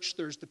church,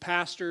 there's the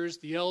pastors,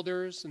 the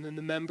elders, and then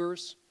the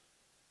members.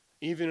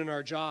 Even in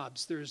our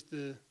jobs, there's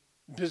the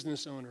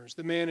business owners,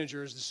 the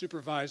managers, the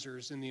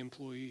supervisors, and the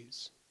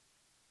employees.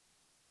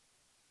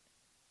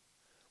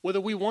 Whether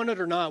we want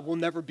it or not, we'll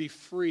never be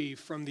free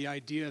from the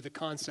idea, the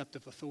concept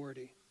of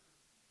authority.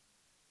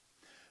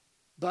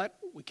 But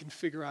we can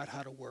figure out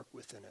how to work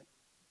within it.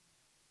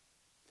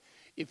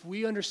 If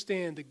we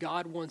understand that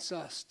God wants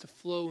us to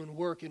flow and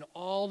work in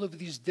all of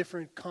these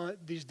different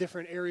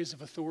areas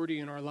of authority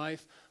in our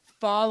life,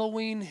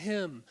 following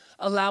Him,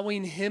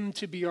 allowing Him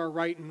to be our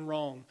right and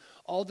wrong,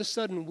 all of a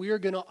sudden we are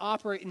going to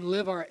operate and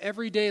live our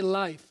everyday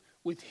life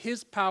with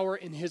His power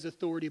and His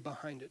authority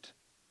behind it.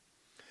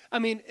 I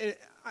mean,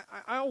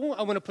 I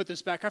want to put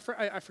this back.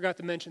 I forgot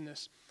to mention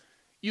this.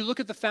 You look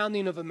at the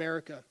founding of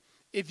America.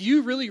 If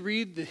you really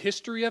read the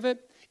history of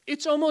it,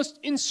 it's almost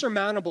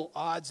insurmountable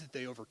odds that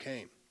they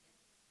overcame.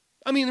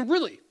 I mean,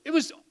 really, it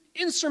was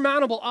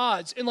insurmountable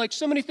odds. And like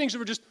so many things that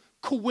were just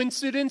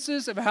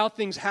coincidences of how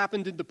things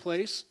happened into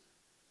place.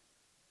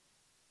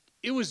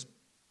 It was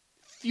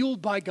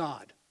fueled by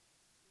God.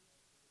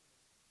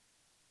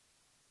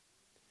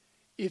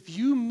 If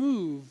you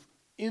move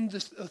in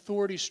the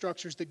authority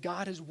structures that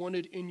God has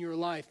wanted in your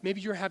life, maybe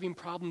you're having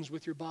problems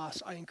with your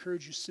boss, I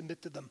encourage you to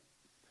submit to them.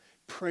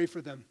 Pray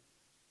for them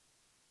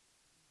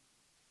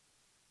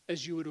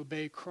as you would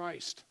obey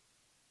Christ.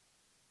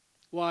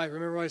 Why?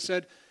 Remember what I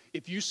said?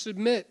 If you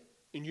submit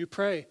and you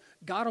pray,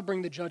 God will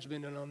bring the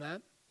judgment in on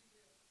that.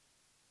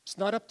 It's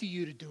not up to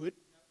you to do it.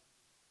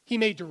 He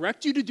may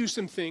direct you to do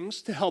some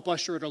things to help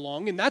usher it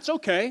along, and that's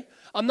okay.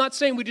 I'm not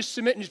saying we just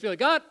submit and just be like,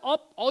 God,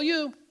 all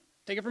you,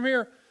 take it from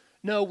here.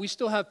 No, we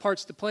still have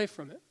parts to play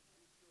from it.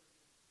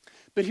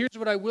 But here's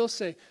what I will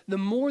say. The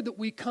more that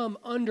we come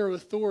under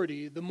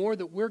authority, the more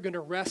that we're going to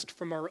rest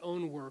from our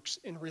own works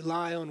and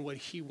rely on what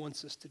he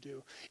wants us to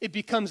do. It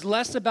becomes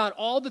less about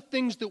all the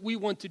things that we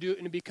want to do,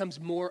 and it becomes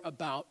more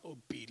about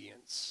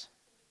obedience.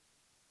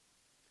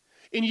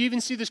 And you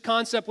even see this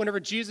concept whenever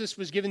Jesus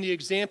was given the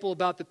example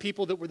about the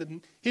people that were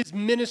his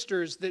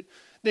ministers.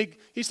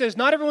 He says,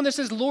 not everyone that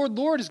says, Lord,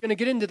 Lord, is going to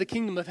get into the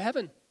kingdom of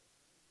heaven.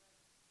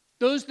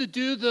 Those that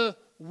do the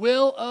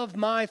will of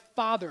my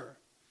Father.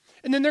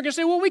 And then they're going to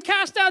say, well, we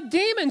cast out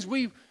demons.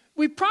 We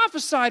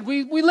prophesied.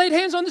 We laid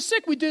hands on the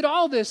sick. We did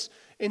all this.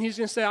 And he's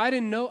going to say, I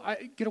didn't know.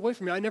 Get away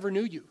from me. I never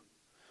knew you.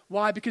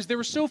 Why? Because they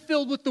were so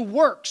filled with the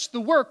works,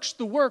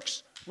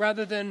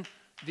 rather than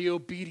the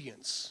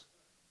obedience.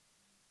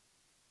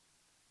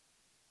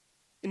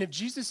 And if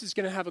Jesus is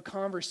going to have a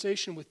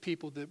conversation with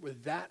people that were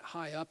that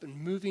high up and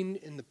moving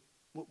in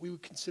what we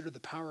would consider the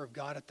power of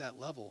God at that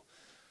level,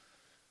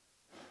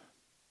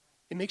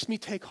 it makes me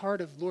take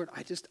heart of, Lord,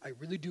 I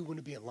really do want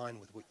to be in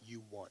line with what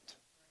you want.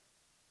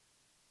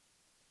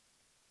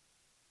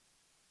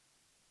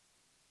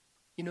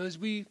 You know, as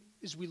we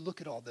look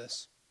at all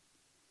this,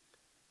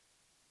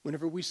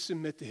 whenever we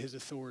submit to his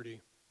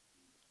authority,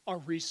 our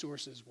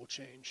resources will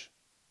change.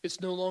 It's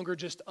no longer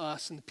just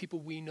us and the people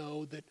we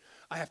know that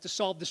I have to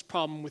solve this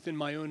problem within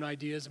my own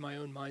ideas and my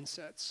own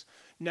mindsets.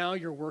 Now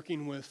you're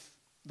working with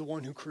the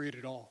one who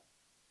created all.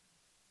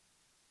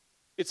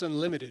 It's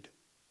unlimited.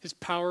 His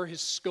power,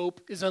 his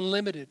scope is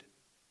unlimited.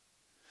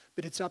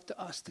 But it's up to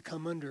us to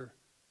come under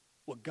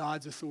what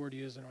God's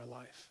authority is in our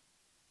life.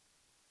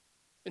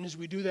 And as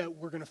we do that,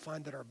 we're going to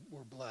find that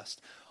we're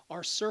blessed.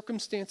 Our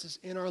circumstances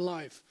in our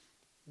life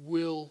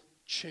will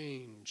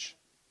change.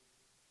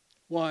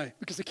 Why?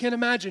 Because I can't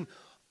imagine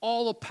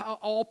all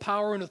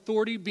power and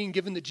authority being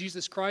given to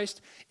Jesus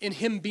Christ and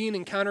him being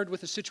encountered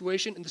with a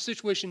situation and the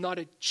situation not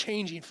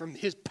changing from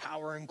his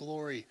power and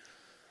glory.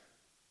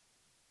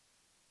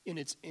 And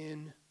it's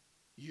in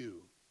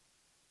you.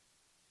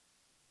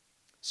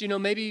 So, you know,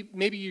 maybe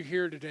you're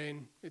here today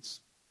and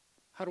it's,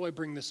 how do I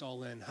bring this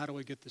all in? How do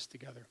I get this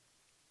together?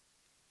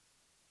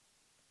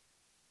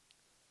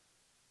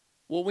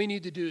 What we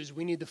need to do is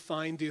we need to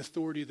find the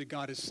authority that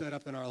God has set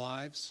up in our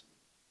lives,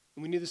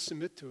 and we need to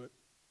submit to it.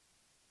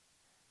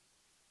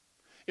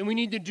 And we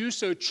need to do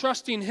so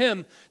trusting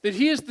him that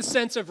he is the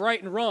sense of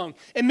right and wrong.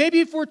 And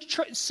maybe if we're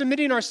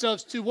submitting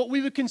ourselves to what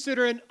we would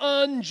consider an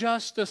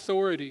unjust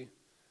authority,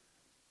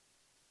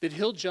 that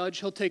he'll judge,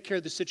 he'll take care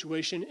of the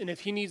situation, and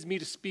if he needs me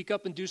to speak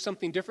up and do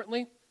something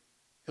differently,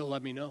 he'll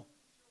let me know.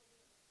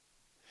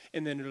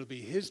 And then it'll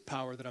be his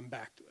power that I'm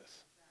backed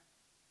with.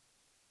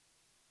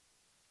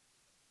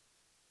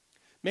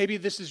 Maybe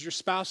this is your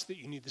spouse that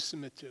you need to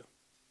submit to.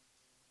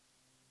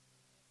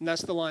 And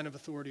that's the line of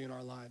authority in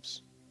our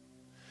lives.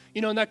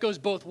 You know, and that goes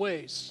both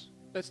ways.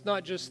 That's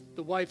not just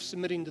the wife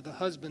submitting to the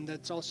husband,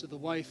 that's also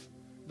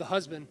the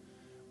husband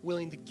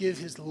willing to give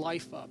his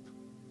life up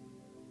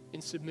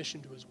in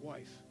submission to his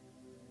wife.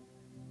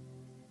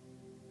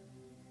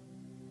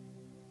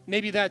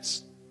 Maybe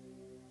that's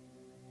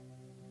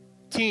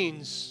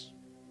teens,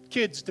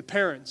 kids to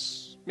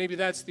parents. Maybe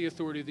that's the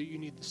authority that you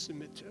need to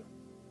submit to.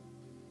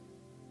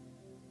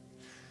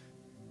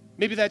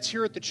 Maybe that's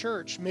here at the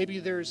church. Maybe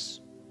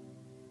there's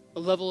a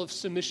level of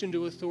submission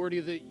to authority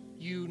that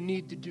you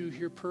need to do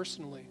here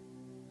personally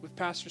with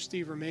Pastor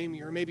Steve or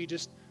Mamie, or maybe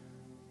just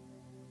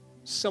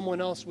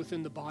someone else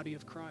within the body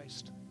of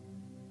Christ.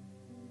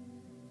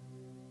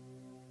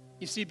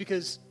 You see,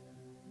 because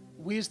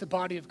we as the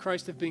body of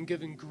Christ have been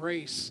given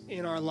grace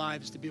in our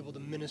lives to be able to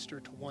minister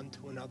to one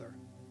to another.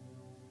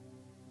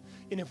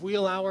 And if we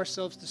allow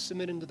ourselves to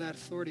submit into that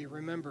authority,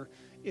 remember,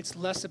 it's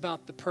less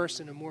about the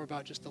person and more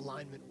about just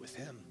alignment with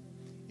him.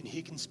 And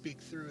he can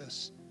speak through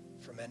us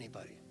from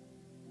anybody.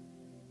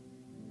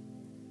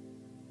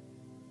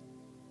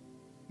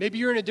 Maybe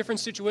you're in a different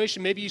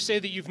situation. Maybe you say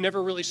that you've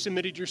never really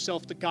submitted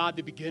yourself to God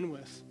to begin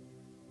with.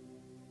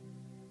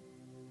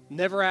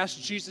 Never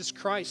asked Jesus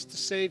Christ to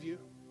save you.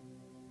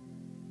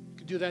 You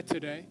could do that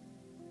today.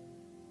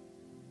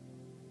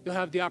 You'll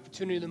have the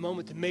opportunity in the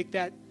moment to make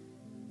that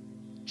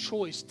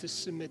choice to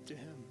submit to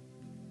him.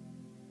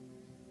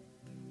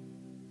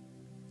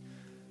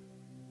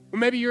 Or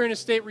maybe you're in a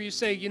state where you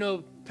say, you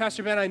know,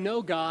 Pastor Ben, I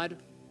know God,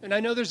 and I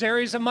know there's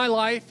areas of my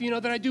life, you know,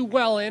 that I do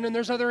well in, and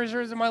there's other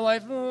areas of my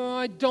life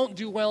I don't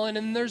do well in,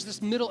 and there's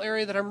this middle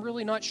area that I'm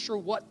really not sure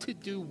what to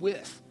do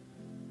with.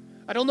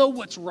 I don't know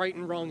what's right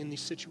and wrong in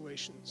these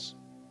situations.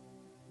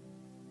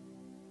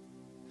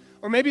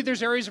 Or maybe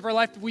there's areas of our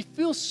life that we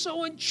feel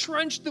so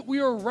entrenched that we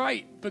are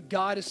right, but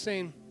God is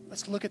saying,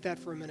 let's look at that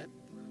for a minute.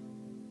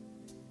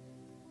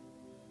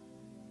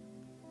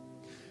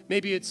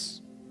 Maybe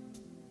it's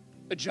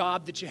a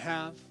job that you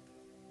have,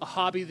 a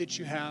hobby that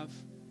you have.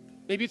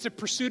 Maybe it's a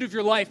pursuit of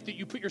your life that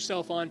you put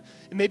yourself on,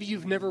 and maybe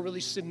you've never really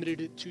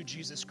submitted it to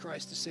Jesus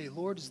Christ to say,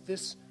 Lord, is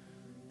this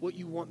what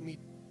you want me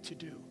to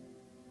do?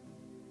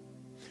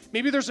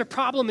 Maybe there's a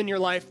problem in your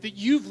life that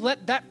you've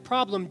let that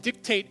problem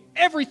dictate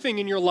everything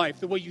in your life,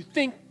 the way you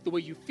think, the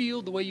way you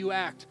feel, the way you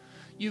act.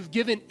 You've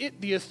given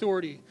it the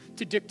authority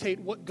to dictate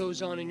what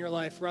goes on in your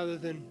life rather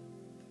than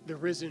the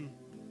risen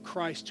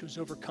Christ who's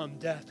overcome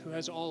death, who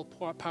has all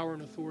power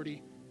and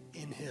authority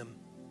in him.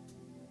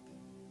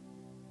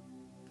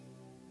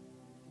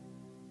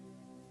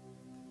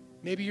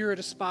 Maybe you're at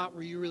a spot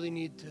where you really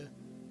need to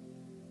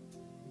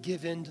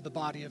give in to the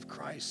body of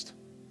Christ,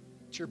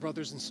 to your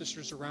brothers and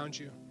sisters around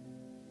you.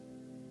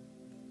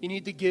 You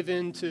need to give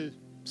in to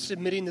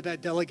submitting to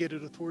that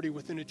delegated authority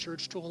within a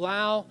church to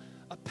allow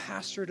a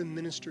pastor to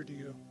minister to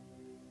you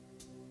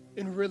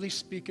and really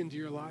speak into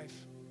your life.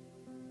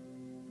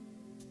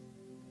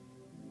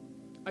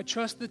 I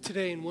trust that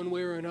today, in one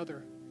way or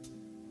another,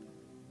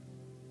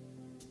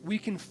 we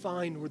can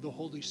find where the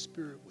Holy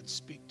Spirit would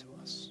speak to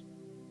us.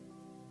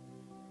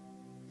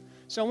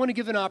 So I want to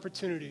give an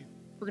opportunity.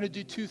 We're going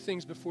to do two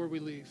things before we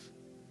leave.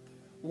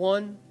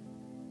 One,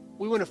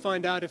 we want to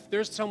find out if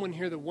there's someone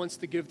here that wants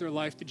to give their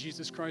life to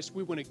Jesus Christ.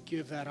 We want to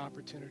give that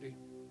opportunity.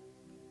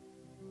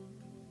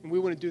 And we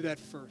want to do that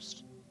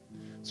first.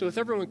 So if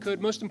everyone could,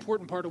 most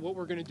important part of what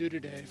we're going to do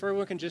today, if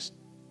everyone can just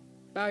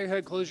bow your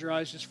head, close your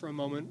eyes just for a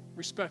moment.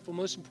 Respectful,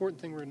 most important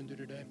thing we're going to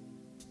do today.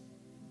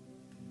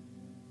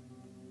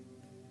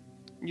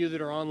 You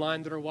that are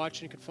online, that are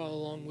watching, can follow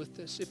along with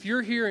this. If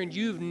you're here and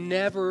you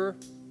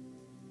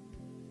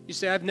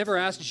say, I've never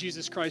asked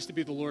Jesus Christ to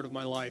be the Lord of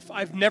my life.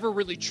 I've never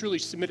really truly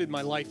submitted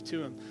my life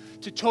to him,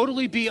 to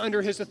totally be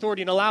under his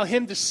authority and allow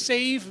him to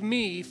save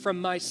me from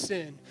my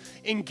sin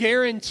and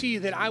guarantee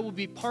that I will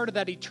be part of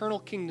that eternal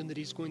kingdom that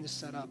he's going to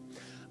set up.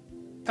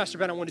 Pastor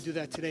Ben, I want to do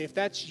that today. If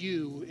that's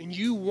you and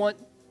you want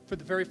for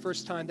the very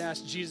first time to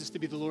ask Jesus to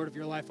be the Lord of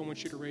your life, I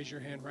want you to raise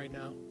your hand right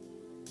now.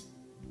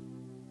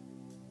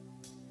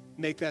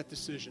 Make that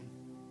decision.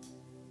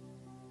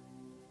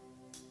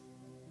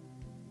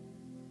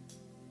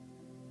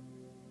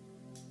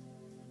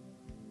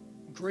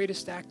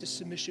 Greatest act of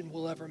submission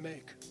we'll ever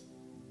make.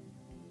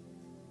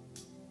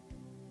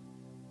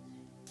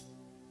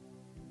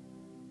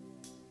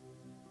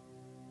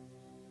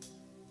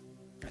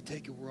 I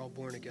take it we're all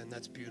born again.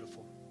 That's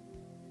beautiful.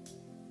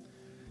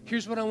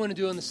 Here's what I want to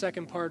do on the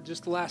second part,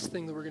 just the last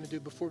thing that we're going to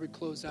do before we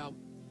close out.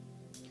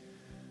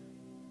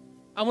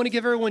 I want to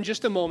give everyone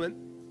just a moment.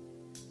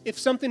 If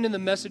something in the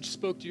message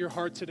spoke to your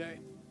heart today,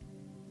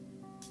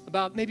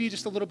 about maybe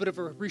just a little bit of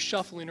a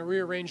reshuffling, a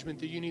rearrangement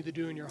that you need to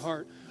do in your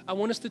heart, I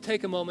want us to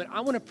take a moment.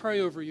 I want to pray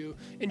over you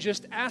and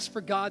just ask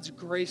for God's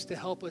grace to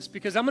help us.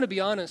 Because I'm going to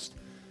be honest,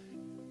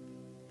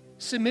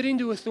 submitting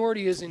to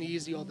authority isn't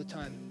easy all the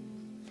time.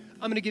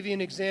 I'm going to give you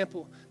an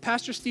example.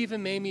 Pastor Steve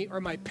and Mamie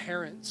are my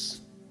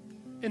parents,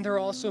 and they're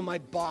also my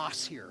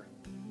boss here.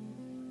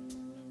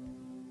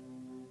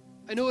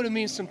 I know what it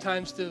means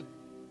sometimes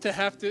to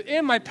have to,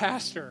 and my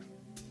pastor.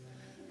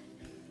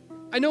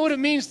 I know what it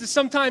means to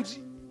sometimes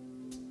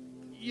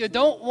you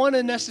don't want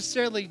to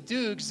necessarily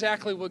do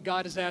exactly what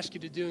God has asked you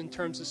to do in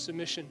terms of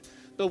submission.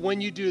 But when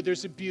you do,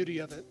 there's a beauty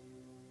of it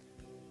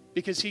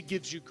because he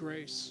gives you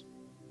grace.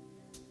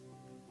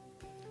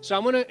 So I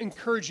want to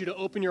encourage you to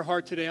open your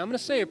heart today. I'm going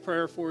to say a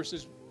prayer for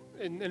us,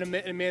 and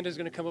Amanda's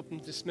going to come up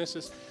and dismiss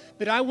us.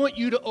 But I want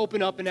you to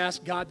open up and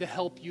ask God to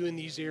help you in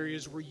these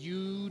areas where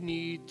you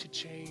need to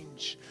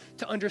change,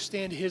 to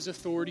understand his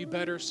authority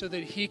better so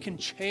that he can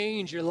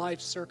change your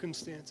life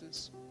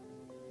circumstances.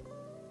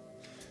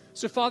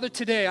 So, Father,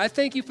 today, I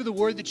thank you for the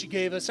word that you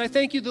gave us. I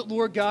thank you that,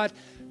 Lord God,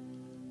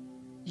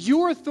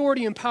 your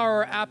authority and power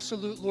are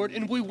absolute, Lord,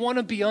 and we want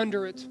to be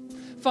under it.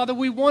 Father,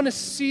 we want to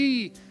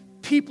see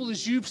people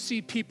as you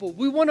see people.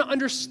 We want to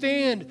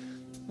understand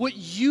what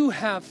you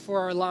have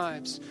for our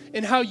lives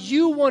and how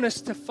you want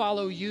us to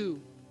follow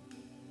you,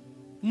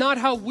 not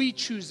how we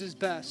choose is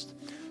best.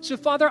 So,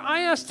 Father,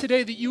 I ask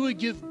today that you would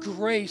give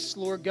grace,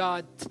 Lord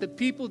God, to the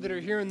people that are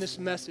hearing this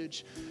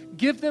message.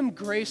 Give them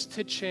grace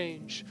to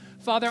change.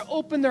 Father,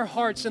 open their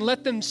hearts and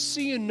let them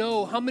see and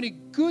know how many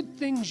good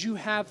things you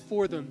have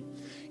for them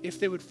if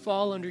they would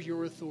fall under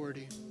your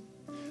authority.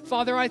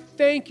 Father, I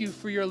thank you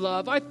for your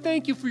love. I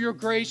thank you for your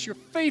grace, your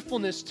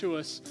faithfulness to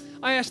us.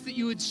 I ask that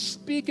you would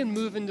speak and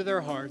move into their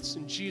hearts.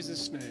 In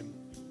Jesus' name,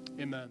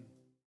 amen.